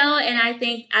I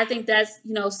think that's,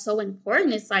 so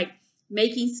important. It's like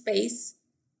making space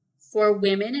for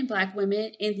women and Black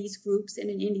women in these groups and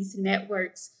in these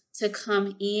networks to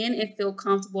come in and feel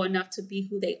comfortable enough to be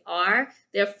who they are,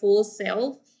 their full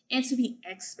self, and to be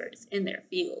experts in their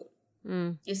field.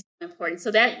 Is so important.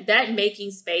 So that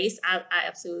making space, I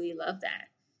absolutely love that.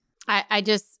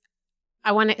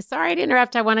 I want to, sorry to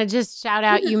interrupt. I want to just shout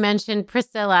out, you mentioned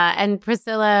Priscilla, and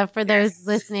Priscilla, for those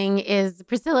listening, is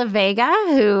Priscilla Vega,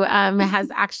 who has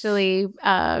actually,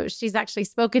 she's actually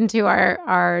spoken to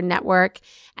our network,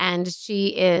 and she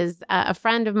is a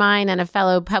friend of mine and a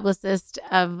fellow publicist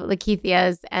of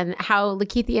LaKeithea's, and how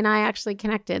LaKeithea and I actually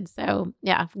connected. So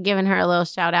yeah, giving her a little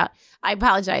shout out. I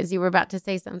apologize. You were about to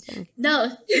say something.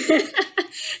 No,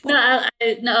 no.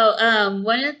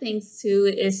 One of the things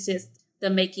too is just the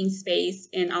making space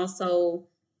and also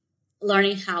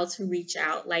learning how to reach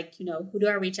out. Like, who do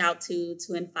I reach out to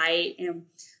invite? And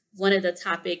one of the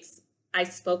topics I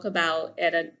spoke about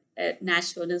at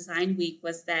National Design Week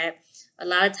was that a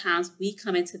lot of times we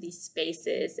come into these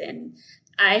spaces, and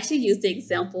I actually used the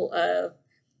example of,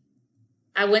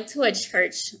 I went to a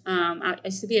church. I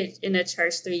used to be in a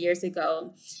church 3 years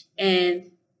ago,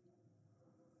 and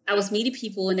I was meeting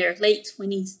people in their late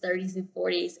 20s, 30s, and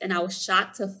 40s, and I was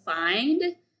shocked to find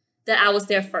that I was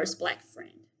their first Black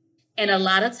friend. And a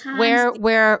lot of times...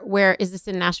 Where is this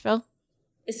in Nashville?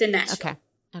 It's in Nashville.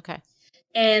 Okay.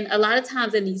 And a lot of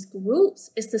times in these groups,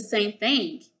 it's the same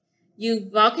thing. You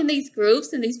walk in these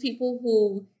groups and these people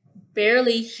who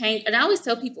barely hang... And I always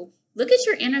tell people, look at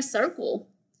your inner circle.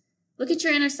 Look at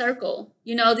your inner circle.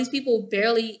 You know, these people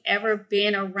barely ever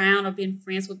been around or been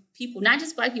friends with people, not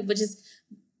just Black people, but just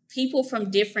people from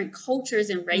different cultures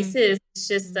and races. It's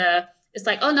just... It's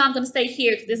like, oh, no, I'm going to stay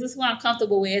here because this is who I'm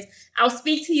comfortable with. I'll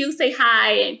speak to you, say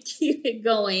hi, and keep it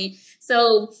going.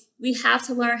 So we have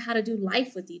to learn how to do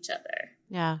life with each other.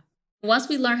 Yeah. Once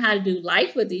we learn how to do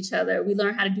life with each other, we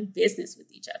learn how to do business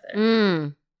with each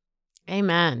other.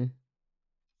 Amen.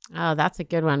 Oh, that's a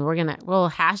good one. We'll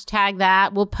hashtag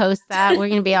that. We'll post that. We're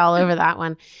going to be all over that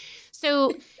one.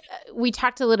 So we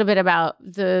talked a little bit about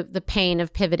the pain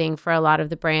of pivoting for a lot of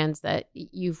the brands that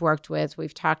you've worked with.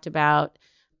 We've talked about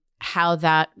how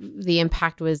the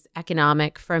impact was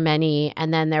economic for many.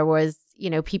 And then there was,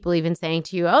 people even saying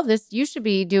to you, oh, you should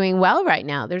be doing well right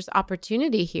now. There's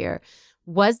opportunity here.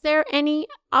 Was there any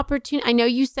opportunity? I know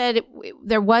you said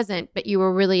there wasn't, but you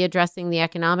were really addressing the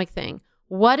economic thing.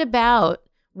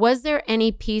 Was there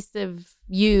any piece of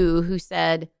you who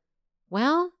said,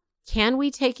 well, can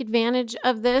we take advantage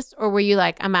of this? Or were you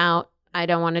like, I'm out. I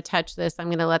don't want to touch this. I'm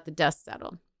going to let the dust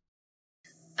settle.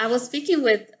 I was speaking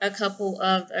with a couple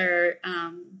of our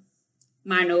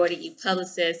minority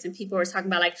publicists, and people were talking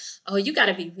about like, oh, you got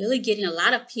to be really getting a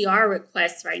lot of PR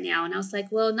requests right now. And I was like,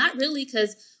 well, not really,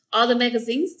 because all the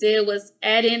magazines did was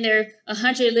add in their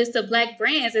 100 list of Black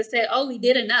brands and said, oh, we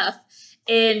did enough.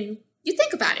 And you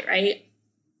think about it, right?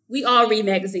 We all read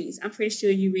magazines. I'm pretty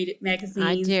sure you read magazines.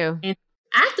 I do. And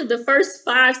after the first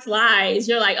 5 slides,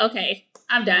 you're like, okay,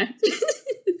 I'm done.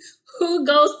 Who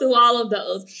goes through all of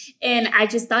those? And I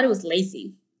just thought it was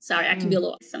lazy. Sorry, I can be a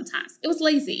little sometimes. It was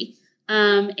lazy.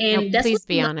 Please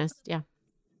be honest. Yeah.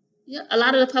 Yeah, a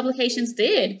lot of the publications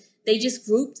did. They just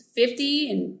grouped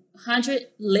 50 and 100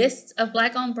 lists of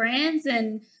Black-owned brands.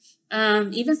 And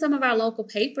even some of our local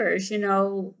papers,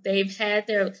 they've had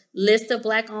their list of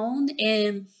Black-owned.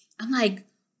 And I'm like,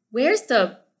 where's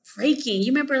the breaking?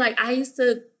 You remember, like, I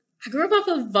grew up off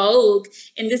of Vogue,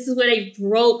 and this is where they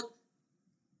broke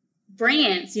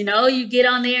brands. You get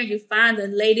on there, you find the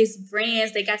latest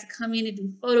brands. They got to come in and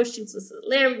do photo shoots with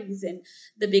celebrities and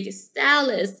the biggest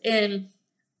stylists. And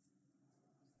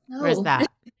where's that?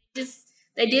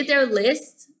 They did their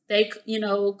list. They,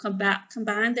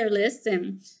 combined their lists,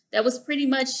 and that was pretty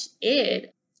much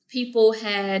it. People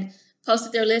had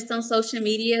posted their list on social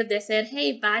media that said,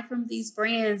 hey, buy from these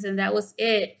brands, and that was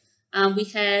it. We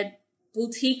had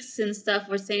boutiques and stuff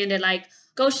were saying that, like,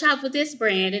 go shop with this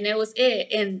brand, and that was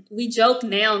it. And we joke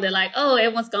now that, like, oh,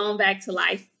 everyone's gone back to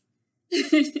life.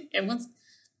 Everyone's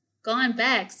gone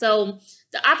back. So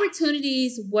the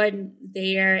opportunities weren't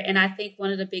there. And I think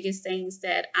one of the biggest things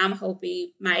that I'm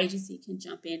hoping my agency can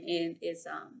jump in is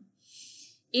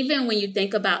even when you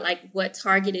think about, like, what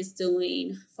Target is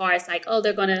doing as far as, like, oh,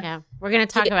 they're going to... Yeah, we're going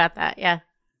to talk about that. Yeah.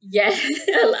 Yeah,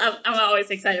 I'm always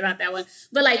excited about that one.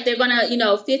 But like they're going to,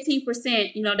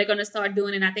 15%, they're going to start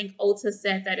doing. And I think Ulta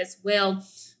said that as well.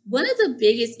 One of the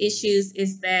biggest issues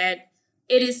is that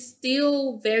it is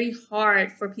still very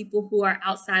hard for people who are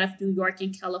outside of New York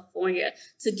and California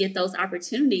to get those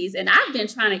opportunities. And I've been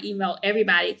trying to email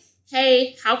everybody,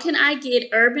 hey, how can I get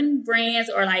urban brands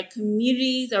or like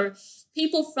communities or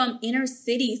people from inner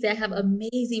cities that have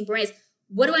amazing brands?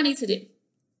 What do I need to do?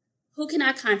 Who can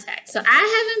I contact? So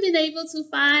I haven't been able to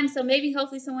find, so maybe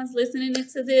hopefully someone's listening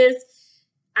to this.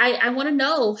 I want to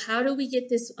know, how do we get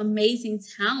this amazing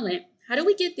talent? How do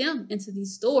we get them into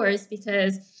these stores?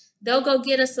 Because they'll go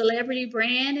get a celebrity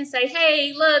brand and say,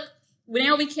 hey, look,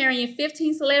 now we're carrying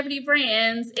 15 celebrity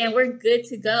brands and we're good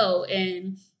to go.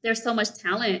 And there's so much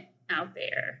talent out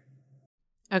there.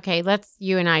 Okay,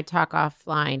 you and I talk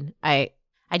offline.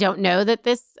 I don't know that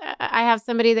I have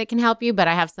somebody that can help you, but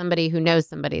I have somebody who knows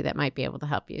somebody that might be able to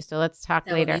help you. So let's talk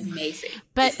later. That would be amazing.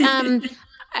 But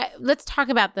let's talk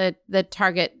about the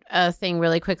Target thing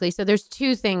really quickly. So there's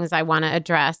 2 things I want to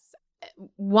address.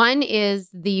 One is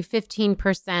the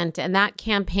 15%, and that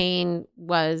campaign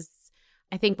was,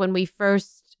 I think when we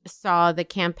first saw the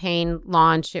campaign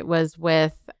launch, it was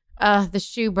with the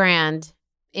shoe brand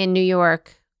in New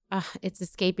York. It's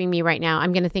escaping me right now.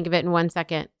 I'm going to think of it in 1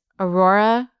 second.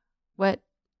 Aurora, what?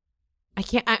 I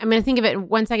can't. I'm going to think of it in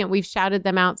 1 second. We've shouted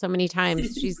them out so many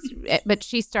times. But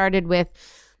she started with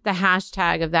the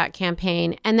hashtag of that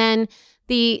campaign, and then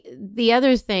the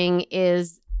other thing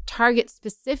is Target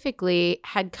specifically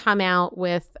had come out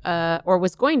with, or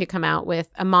was going to come out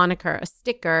with a moniker, a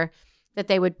sticker that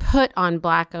they would put on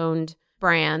Black-owned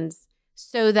brands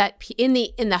so that in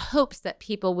the hopes that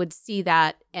people would see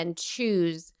that and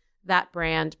choose that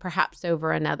brand perhaps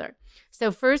over another.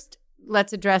 So first,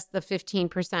 let's address the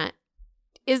 15%.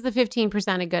 Is the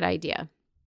 15% a good idea?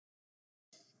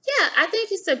 Yeah, I think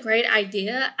it's a great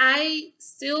idea. I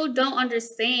still don't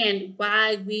understand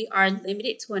why we are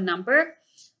limited to a number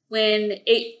when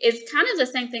it's kind of the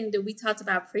same thing that we talked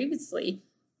about previously.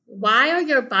 Why are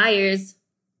your buyers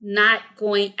not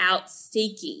going out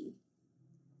seeking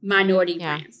minority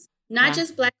brands? Not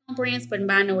just Black-owned brands, but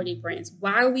minority brands.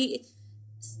 Why are we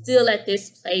still at this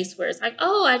place where it's like,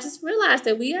 oh, I just realized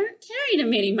that we aren't carrying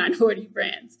many minority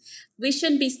brands? We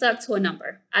shouldn't be stuck to a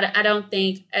number. I don't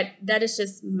think, that is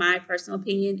just my personal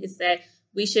opinion, is that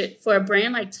we should, for a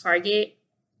brand like Target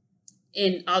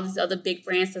and all these other big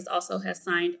brands that also have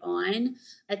signed on,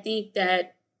 I think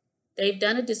that they've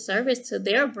done a disservice to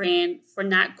their brand for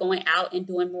not going out and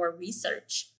doing more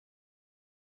research.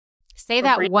 Say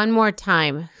that one more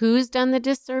time. Who's done the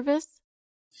disservice?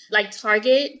 Like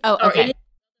Target or any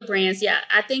brands. Yeah,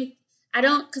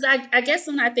 because I guess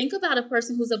when I think about a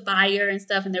person who's a buyer and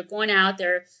stuff and they're going out,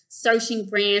 they're searching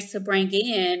brands to bring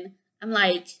in, I'm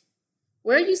like,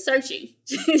 where are you searching?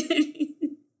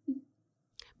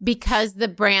 Because the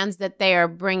brands that they are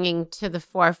bringing to the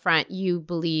forefront, you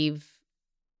believe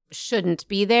shouldn't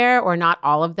be there, or not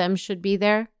all of them should be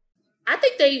there? I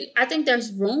think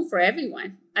there's room for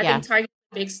everyone. I think Target's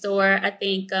a big store. I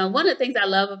think one of the things I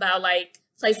love about like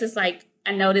places like,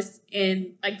 I noticed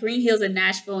in like Green Hills in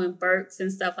Nashville and Burke's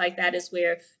and stuff like that, is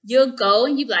where you'll go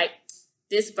and you be like,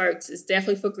 this Burke's is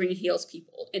definitely for Green Hills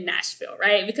people in Nashville,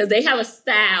 right? Because they have a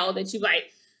style that you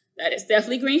like, that is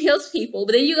definitely Green Hills people.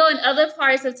 But then you go in other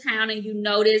parts of town and you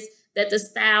notice that the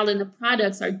style and the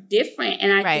products are different.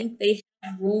 And I think they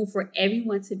have room for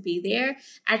everyone to be there.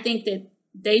 I think that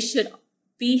they should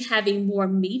be having more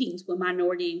meetings with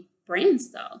minority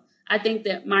brands, though. I think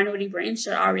that minority brands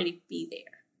should already be there.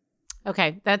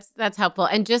 Okay, that's helpful.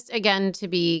 And just again, to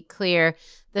be clear,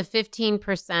 the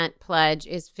 15% pledge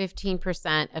is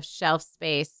 15% of shelf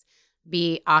space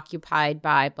be occupied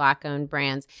by Black-owned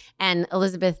brands. And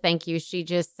Elizabeth, thank you. She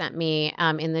just sent me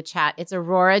in the chat. It's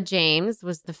Aurora James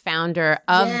was the founder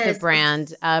of the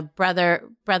brand. Brother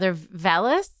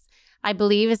Velis, I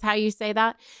believe is how you say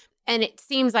that. And it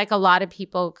seems like a lot of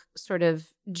people sort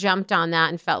of jumped on that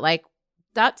and felt like,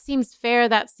 that seems fair.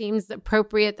 That seems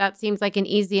appropriate. That seems like an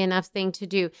easy enough thing to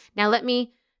do. Now, let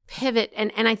me pivot.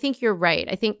 And I think you're right.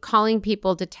 I think calling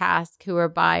people to task who are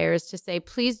buyers to say,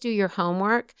 please do your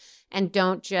homework and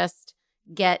don't just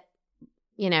get,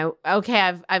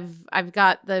 okay, I've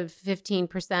got the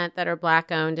 15% that are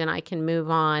Black owned and I can move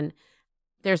on.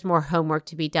 There's more homework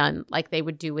to be done, like they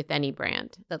would do with any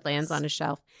brand that lands on a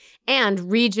shelf.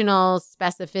 And regional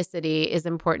specificity is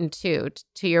important too.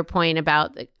 To your point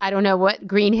about, I don't know what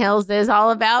Green Hills is all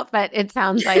about, but it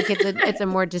sounds like it's a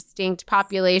more distinct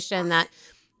population that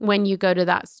when you go to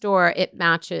that store, it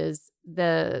matches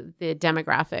the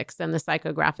demographics and the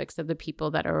psychographics of the people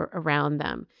that are around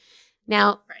them.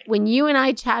 Now, when you and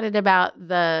I chatted about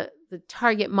the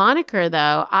Target moniker,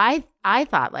 though, I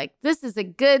thought, like, this is a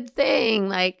good thing.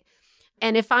 Like,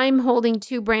 and if I'm holding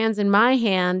two brands in my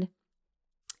hand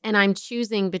and I'm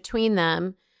choosing between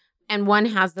them and one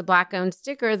has the Black-owned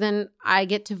sticker, then I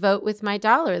get to vote with my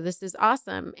dollar. This is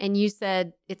awesome. And you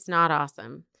said it's not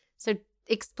awesome. So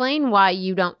explain why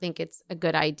you don't think it's a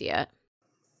good idea.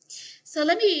 So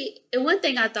one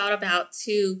thing I thought about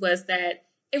too was that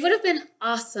it would have been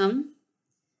awesome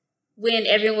when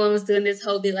everyone was doing this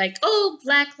whole be like, oh,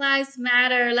 Black Lives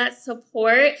Matter, let's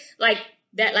support, like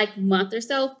that like month or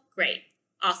so. Great.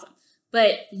 Awesome.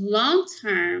 But long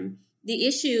term, the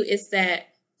issue is that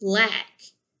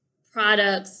Black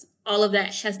products, all of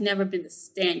that has never been the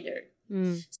standard.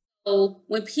 So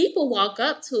when people walk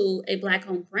up to a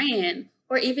Black-owned brand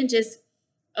or even just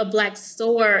a Black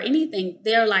store or anything,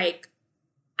 they're like,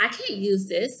 I can't use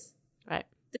this.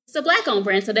 It's a Black-owned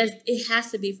brand, so it has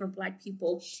to be for Black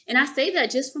people. And I say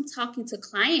that just from talking to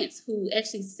clients who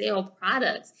actually sell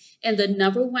products. And the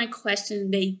number one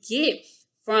question they get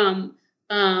from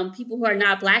people who are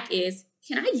not Black is,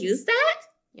 can I use that?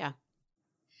 Yeah.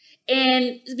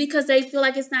 And because they feel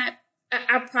like it's not,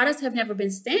 our products have never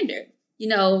been standard.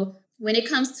 When it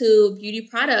comes to beauty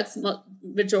products,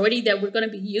 majority that we're going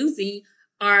to be using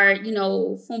are,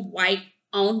 from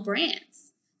white-owned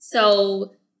brands.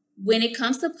 So when it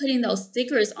comes to putting those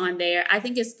stickers on there, I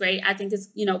think it's great. I think it's,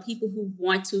 people who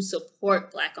want to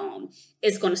support Black-owned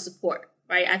is going to support,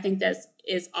 right? I think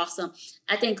is awesome.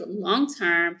 I think long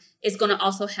term, it's going to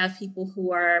also have people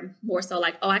who are more so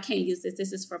like, oh, I can't use this.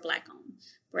 This is for Black owned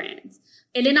brands.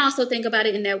 And then also think about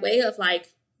it in that way of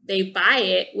like, they buy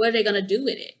it, what are they going to do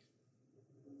with it?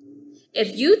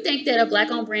 If you think that a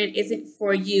Black owned brand isn't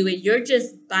for you and you're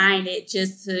just buying it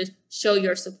just to show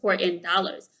your support in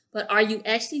dollars, but are you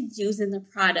actually using the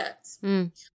product?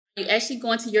 Are you actually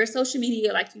going to your social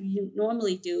media like you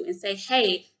normally do and say,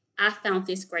 hey, I found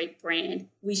this great brand.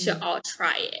 We should all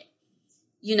try it.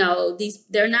 You know,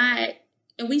 they're not,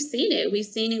 and we've seen it. We've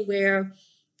seen it where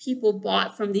people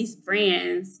bought from these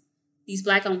brands, these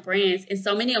Black owned brands, and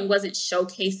so many of them wasn't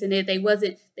showcasing it. They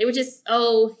were just,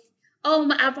 oh,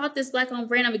 I bought this Black owned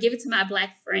brand. I'm gonna give it to my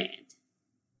Black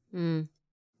friend.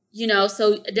 You know,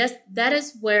 so that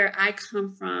is where I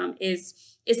come from is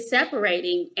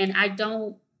separating. And I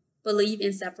don't believe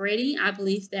in separating. I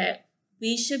believe that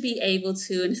we should be able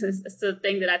to, and this is the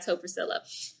thing that I told Priscilla,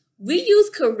 we use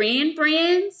Korean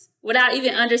brands without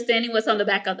even understanding what's on the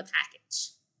back of the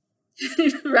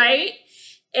package, right?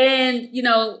 And, you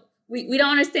know, we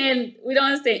don't understand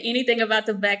anything about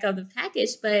the back of the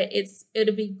package, but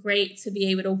it'll be great to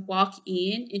be able to walk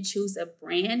in and choose a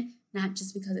brand, not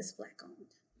just because it's Black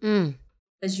owned,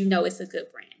 because you know it's a good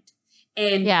brand.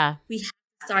 And we have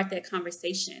to start that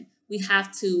conversation. We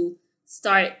have to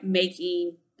start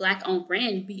making Black owned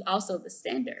brand be also the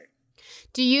standard.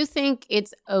 Do you think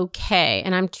it's okay,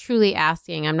 and I'm truly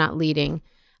asking, I'm not leading,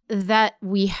 that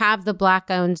we have the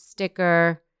Black owned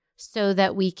sticker so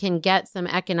that we can get some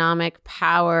economic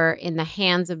power in the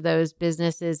hands of those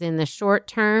businesses in the short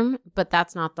term, but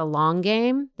that's not the long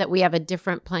game, that we have a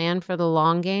different plan for the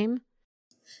long game?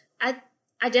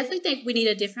 I definitely think we need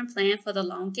a different plan for the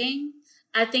long game.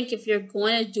 I think if you're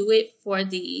going to do it for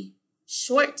the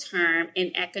short term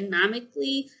and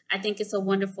economically, I think it's a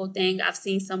wonderful thing. I've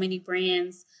seen so many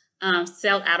brands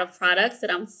sell out of products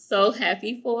that I'm so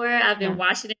happy for. I've been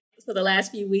watching it for the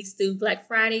last few weeks through Black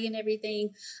Friday and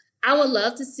everything. I would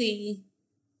love to see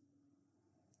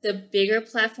the bigger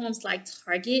platforms like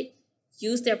Target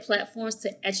use their platforms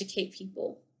to educate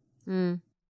people.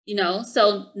 You know,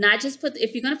 so not just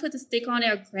if you're going to put the sticker on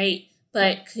there, great,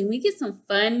 but can we get some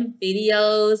fun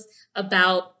videos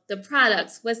about the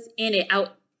products, what's in it? I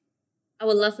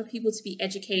would love for people to be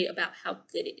educated about how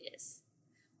good it is,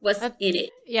 what's in it.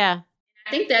 Yeah.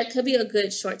 I think that could be a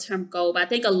good short-term goal, but I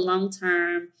think a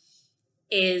long-term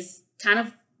is kind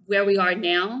of where we are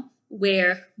now,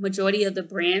 where majority of the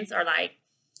brands are like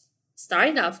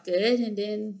started off good and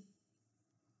then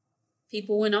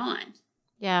people went on.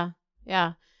 Yeah.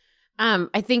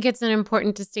 I think it's an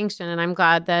important distinction, and I'm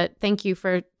glad thank you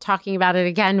for talking about it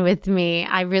again with me.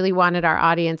 I really wanted our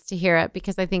audience to hear it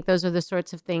because I think those are the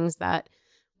sorts of things that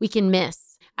we can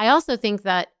miss. I also think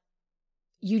that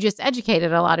you just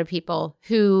educated a lot of people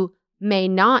who may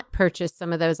not purchase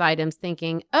some of those items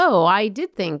thinking, oh, I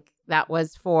did think that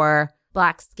was for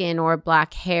Black skin or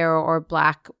Black hair or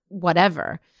Black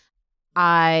whatever.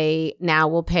 I now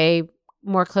will pay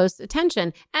more close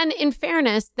attention. And in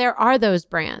fairness, there are those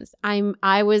brands.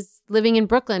 I was living in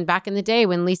Brooklyn back in the day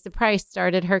when Lisa Price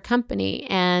started her company,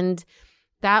 and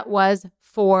that was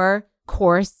for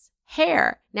coarse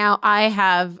hair. Now I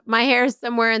have my hair is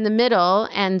somewhere in the middle,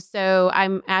 and so I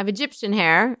have Egyptian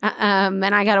hair, and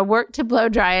I got to work to blow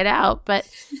dry it out.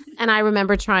 And I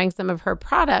remember trying some of her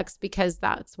products because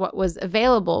that's what was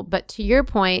available. But to your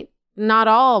point, not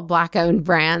all Black owned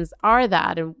brands are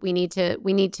that, and we need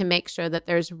to make sure that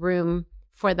there's room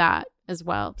for that as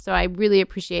well. So I really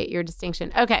appreciate your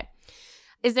distinction. Okay.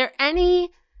 Is there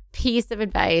any piece of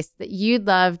advice that you'd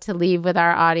love to leave with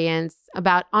our audience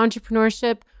about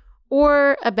entrepreneurship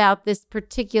or about this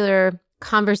particular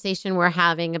conversation we're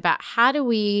having about how do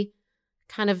we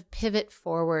kind of pivot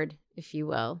forward, if you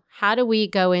will? How do we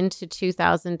go into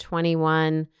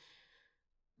 2021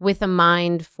 with a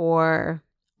mind for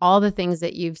all the things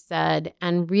that you've said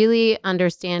and really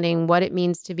understanding what it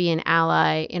means to be an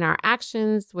ally in our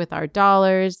actions, with our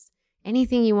dollars? Any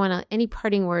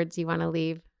parting words you want to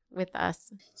leave with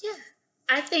us? Yeah,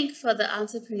 I think for the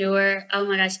entrepreneur, oh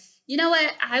my gosh, you know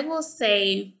what? I will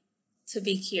say to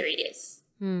be curious.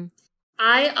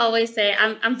 I always say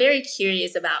I'm very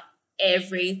curious about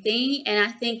everything. And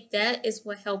I think that is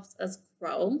what helps us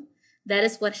grow. That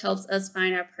is what helps us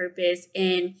find our purpose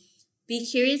and be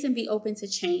curious and be open to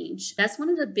change. That's one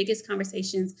of the biggest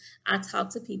conversations I talk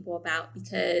to people about,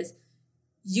 because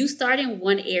you start in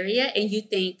one area and you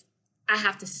think, I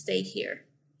have to stay here.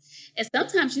 And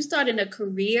sometimes you start in a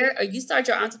career or you start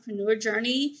your entrepreneur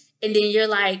journey and then you're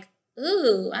like,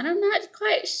 ooh, I'm not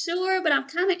quite sure, but I'm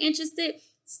kind of interested.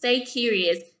 Stay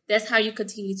curious. That's how you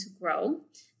continue to grow.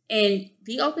 and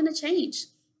be open to change.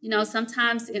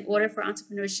 Sometimes in order for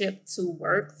entrepreneurship to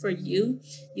work for you,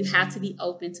 you have to be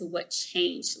open to what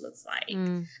change looks like.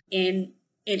 And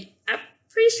I'm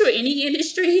pretty sure any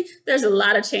industry, there's a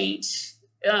lot of change,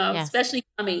 especially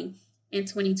coming in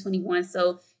 2021.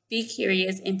 So be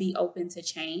curious and be open to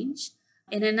change.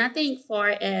 And then I think far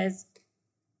as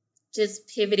just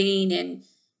pivoting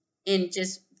and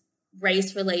just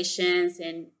race relations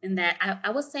and that, I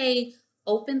would say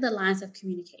open the lines of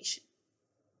communication.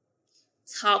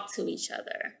 Talk to each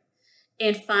other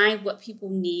and find what people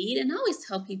need. And I always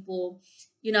tell people,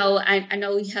 I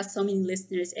know we have so many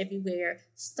listeners everywhere.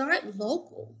 Start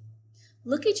local.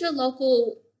 Look at your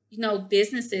local,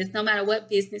 businesses, no matter what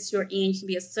business you're in. You can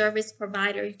be a service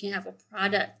provider, you can have a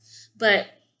product, but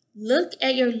look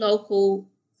at your local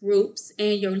groups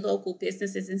and your local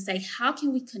businesses and say, how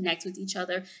can we connect with each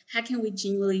other? How can we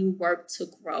genuinely work to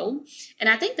grow? And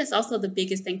I think that's also the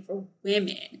biggest thing for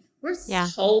women. We're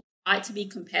so hard to be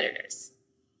competitors.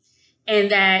 And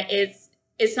that it's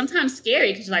sometimes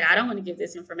scary because you're like, I don't want to give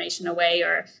this information away,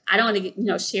 or I don't want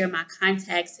to, share my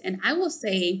contacts. And I will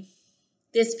say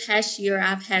this past year,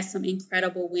 I've had some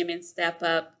incredible women step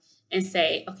up and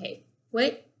say, okay,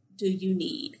 what do you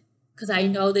need? Because I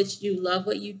know that you love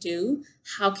what you do.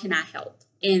 How can I help?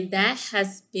 And that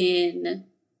has been,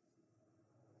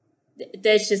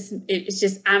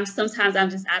 sometimes I'm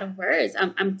just out of words.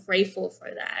 I'm grateful for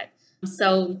that.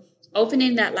 So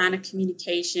opening that line of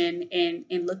communication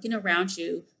and looking around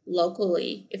you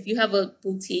locally. If you have a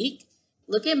boutique,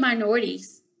 look at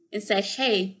minorities and say,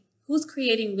 hey, who's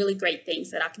creating really great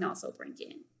things that I can also bring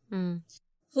in?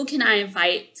 Who can I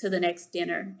invite to the next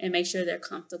dinner and make sure they're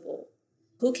comfortable?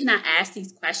 Who can I ask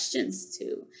these questions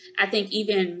to? I think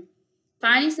even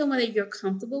finding someone that you're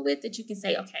comfortable with, that you can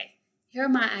say, okay, here are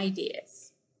my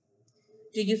ideas.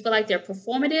 Do you feel like they're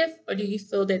performative, or do you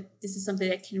feel that this is something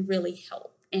that can really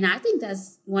help? And I think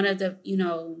that's one of the,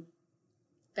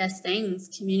 best things,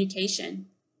 communication,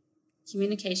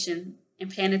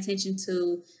 and paying attention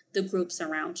to the groups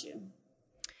around you.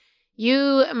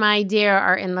 You, my dear,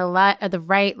 are in the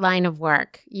right line of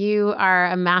work. You are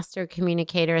a master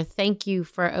communicator. Thank you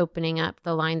for opening up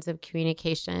the lines of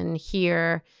communication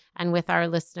here and with our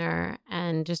listener,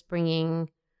 and just bringing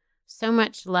so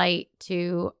much light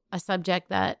to a subject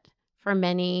that for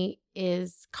many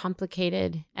is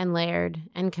complicated and layered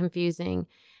and confusing.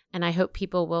 And I hope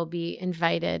people will be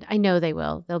invited. I know they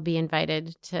will. They'll be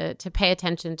invited to pay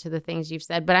attention to the things you've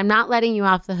said. But I'm not letting you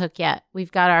off the hook yet.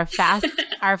 We've got our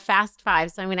fast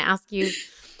five. So I'm going to ask you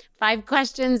 5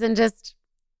 questions and just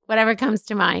whatever comes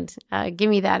to mind. Give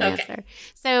me that answer.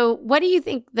 So what do you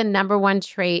think the number one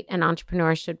trait an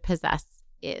entrepreneur should possess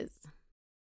is?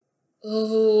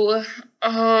 Oh,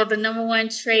 the number one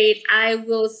trait, I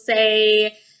will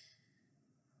say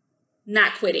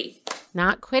not quitting.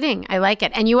 Not quitting. I like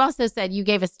it. And you also said, you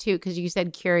gave us 2 because you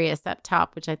said curious up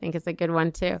top, which I think is a good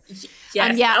one too.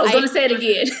 Yes, I was going to say it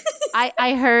again.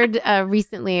 I heard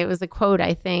recently, it was a quote,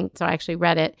 I think, so I actually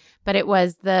read it, but it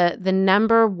was the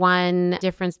number one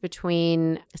difference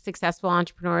between successful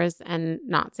entrepreneurs and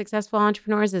not successful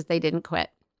entrepreneurs is they didn't quit.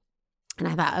 And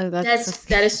I thought,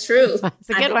 that is true. That's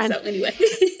a good one. So anyway.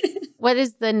 What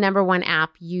is the number one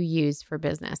app you use for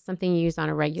business? Something you use on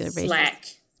a regular basis? Slack.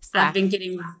 I've been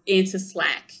getting into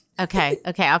Slack. Okay.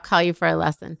 I'll call you for a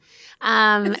lesson.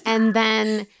 And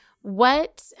then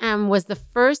what was the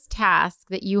first task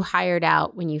that you hired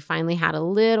out when you finally had a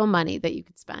little money that you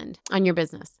could spend on your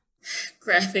business?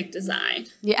 Graphic design.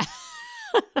 Yeah.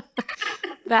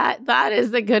 That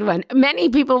is a good one. Many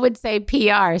people would say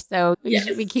PR, so you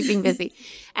should be keeping busy.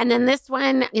 And then this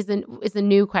one is a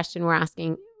new question we're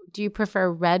asking. Do you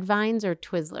prefer red vines or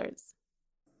Twizzlers?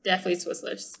 Definitely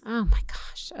Twizzlers. Oh my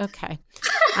gosh. Okay.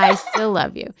 I still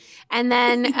love you. And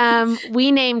then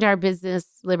we named our business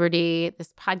Liberty.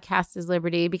 This podcast is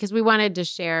Liberty because we wanted to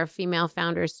share female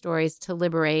founders' stories to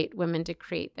liberate women to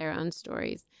create their own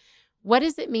stories. What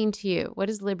does it mean to you? What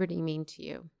does liberty mean to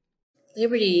you?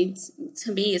 Liberty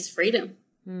to me is freedom.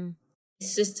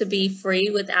 It's just to be free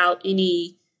without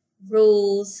any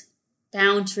rules,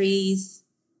 boundaries.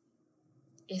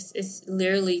 It's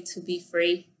literally to be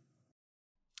free.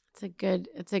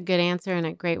 It's a good answer and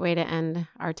a great way to end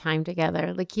our time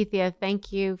together. LaKeithea,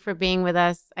 thank you for being with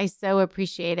us. I so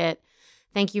appreciate it.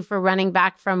 Thank you for running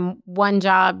back from one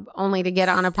job only to get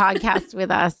on a podcast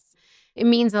with us. It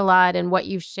means a lot, and what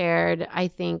you've shared,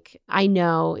 I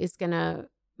know is going to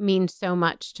mean so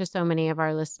much to so many of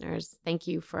our listeners. Thank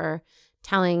you for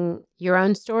telling your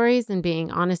own stories and being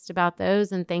honest about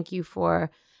those, and thank you for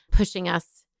pushing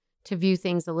us to view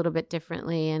things a little bit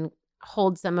differently and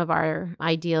hold some of our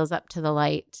ideals up to the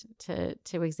light to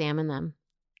examine them.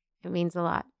 It means a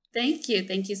lot. Thank you.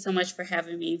 Thank you so much for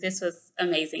having me. This was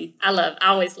amazing. I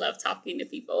always love talking to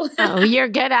people. Oh, you're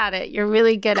good at it. You're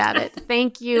really good at it.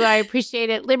 Thank you. I appreciate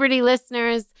it. Liberty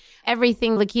listeners,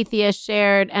 everything LaKeithea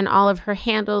shared and all of her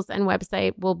handles and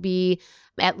website will be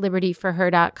at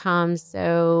libertyforher.com.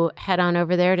 So head on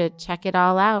over there to check it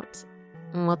all out.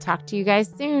 And we'll talk to you guys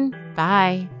soon.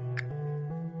 Bye.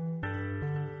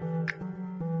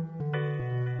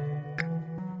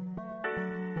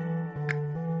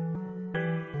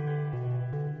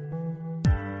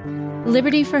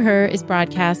 Liberty for Her is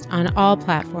broadcast on all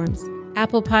platforms: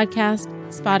 Apple Podcast,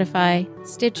 Spotify,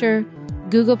 Stitcher,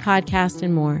 Google Podcast,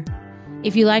 and more.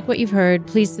 If you like what you've heard,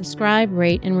 please subscribe,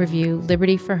 rate, and review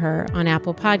Liberty for Her on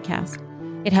Apple Podcast.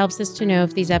 It helps us to know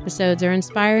if these episodes are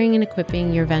inspiring and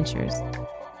equipping your ventures.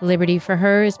 Liberty for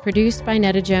Her is produced by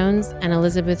Netta Jones and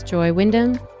Elizabeth Joy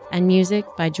Wyndham, and music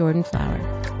by Jordan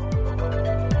Flower.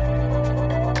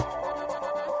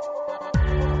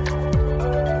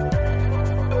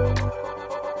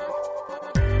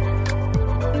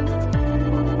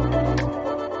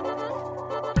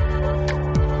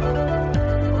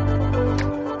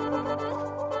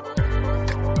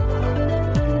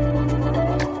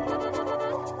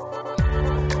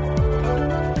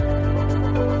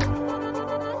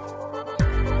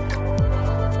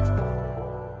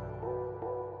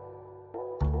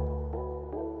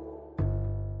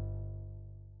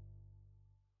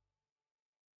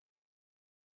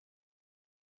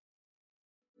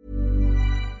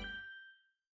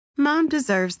 Mom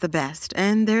deserves the best,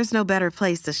 and there's no better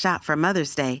place to shop for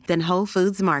Mother's Day than Whole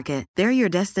Foods Market. They're your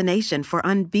destination for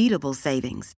unbeatable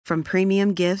savings, from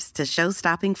premium gifts to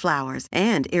show-stopping flowers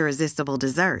and irresistible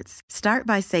desserts. Start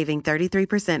by saving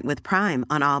 33% with Prime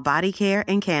on all body care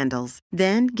and candles.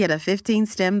 Then get a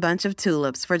 15-stem bunch of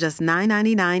tulips for just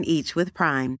 $9.99 each with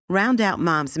Prime. Round out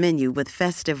Mom's menu with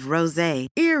festive rosé,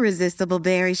 irresistible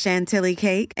berry chantilly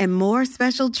cake, and more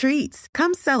special treats.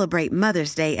 Come celebrate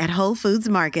Mother's Day at Whole Foods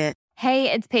Market.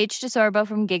 Hey, it's Paige DeSorbo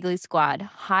from Giggly Squad.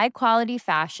 High quality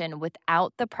fashion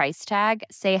without the price tag.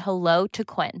 Say hello to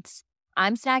Quince.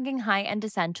 I'm snagging high-end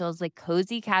essentials like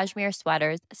cozy cashmere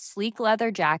sweaters, sleek leather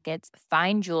jackets,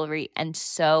 fine jewelry, and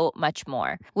so much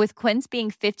more. With Quince being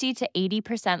 50 to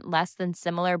 80% less than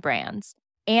similar brands.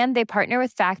 And they partner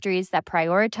with factories that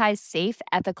prioritize safe,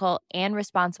 ethical, and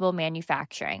responsible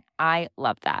manufacturing. I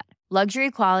love that.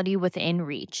 Luxury quality within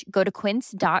reach. Go to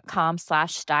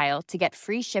quince.com/style to get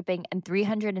free shipping and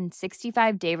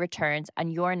 365-day returns on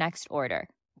your next order.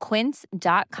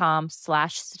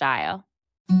 Quince.com/style.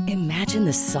 Imagine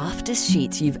the softest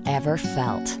sheets you've ever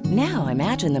felt. Now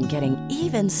imagine them getting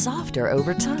even softer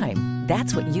over time.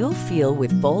 That's what you'll feel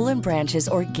with Boll & Branch's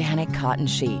organic cotton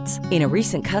sheets. In a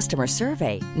recent customer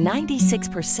survey,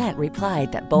 96%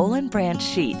 replied that Boll & Branch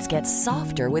sheets get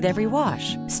softer with every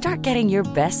wash. Start getting your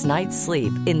best night's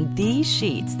sleep in these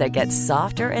sheets that get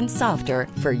softer and softer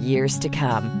for years to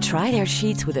come. Try their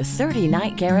sheets with a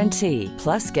 30-night guarantee.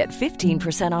 Plus, get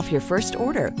 15% off your first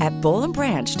order at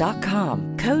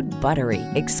bollandbranch.com. Code BUTTERY.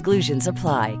 Exclusions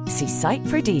apply. See site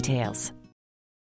for details.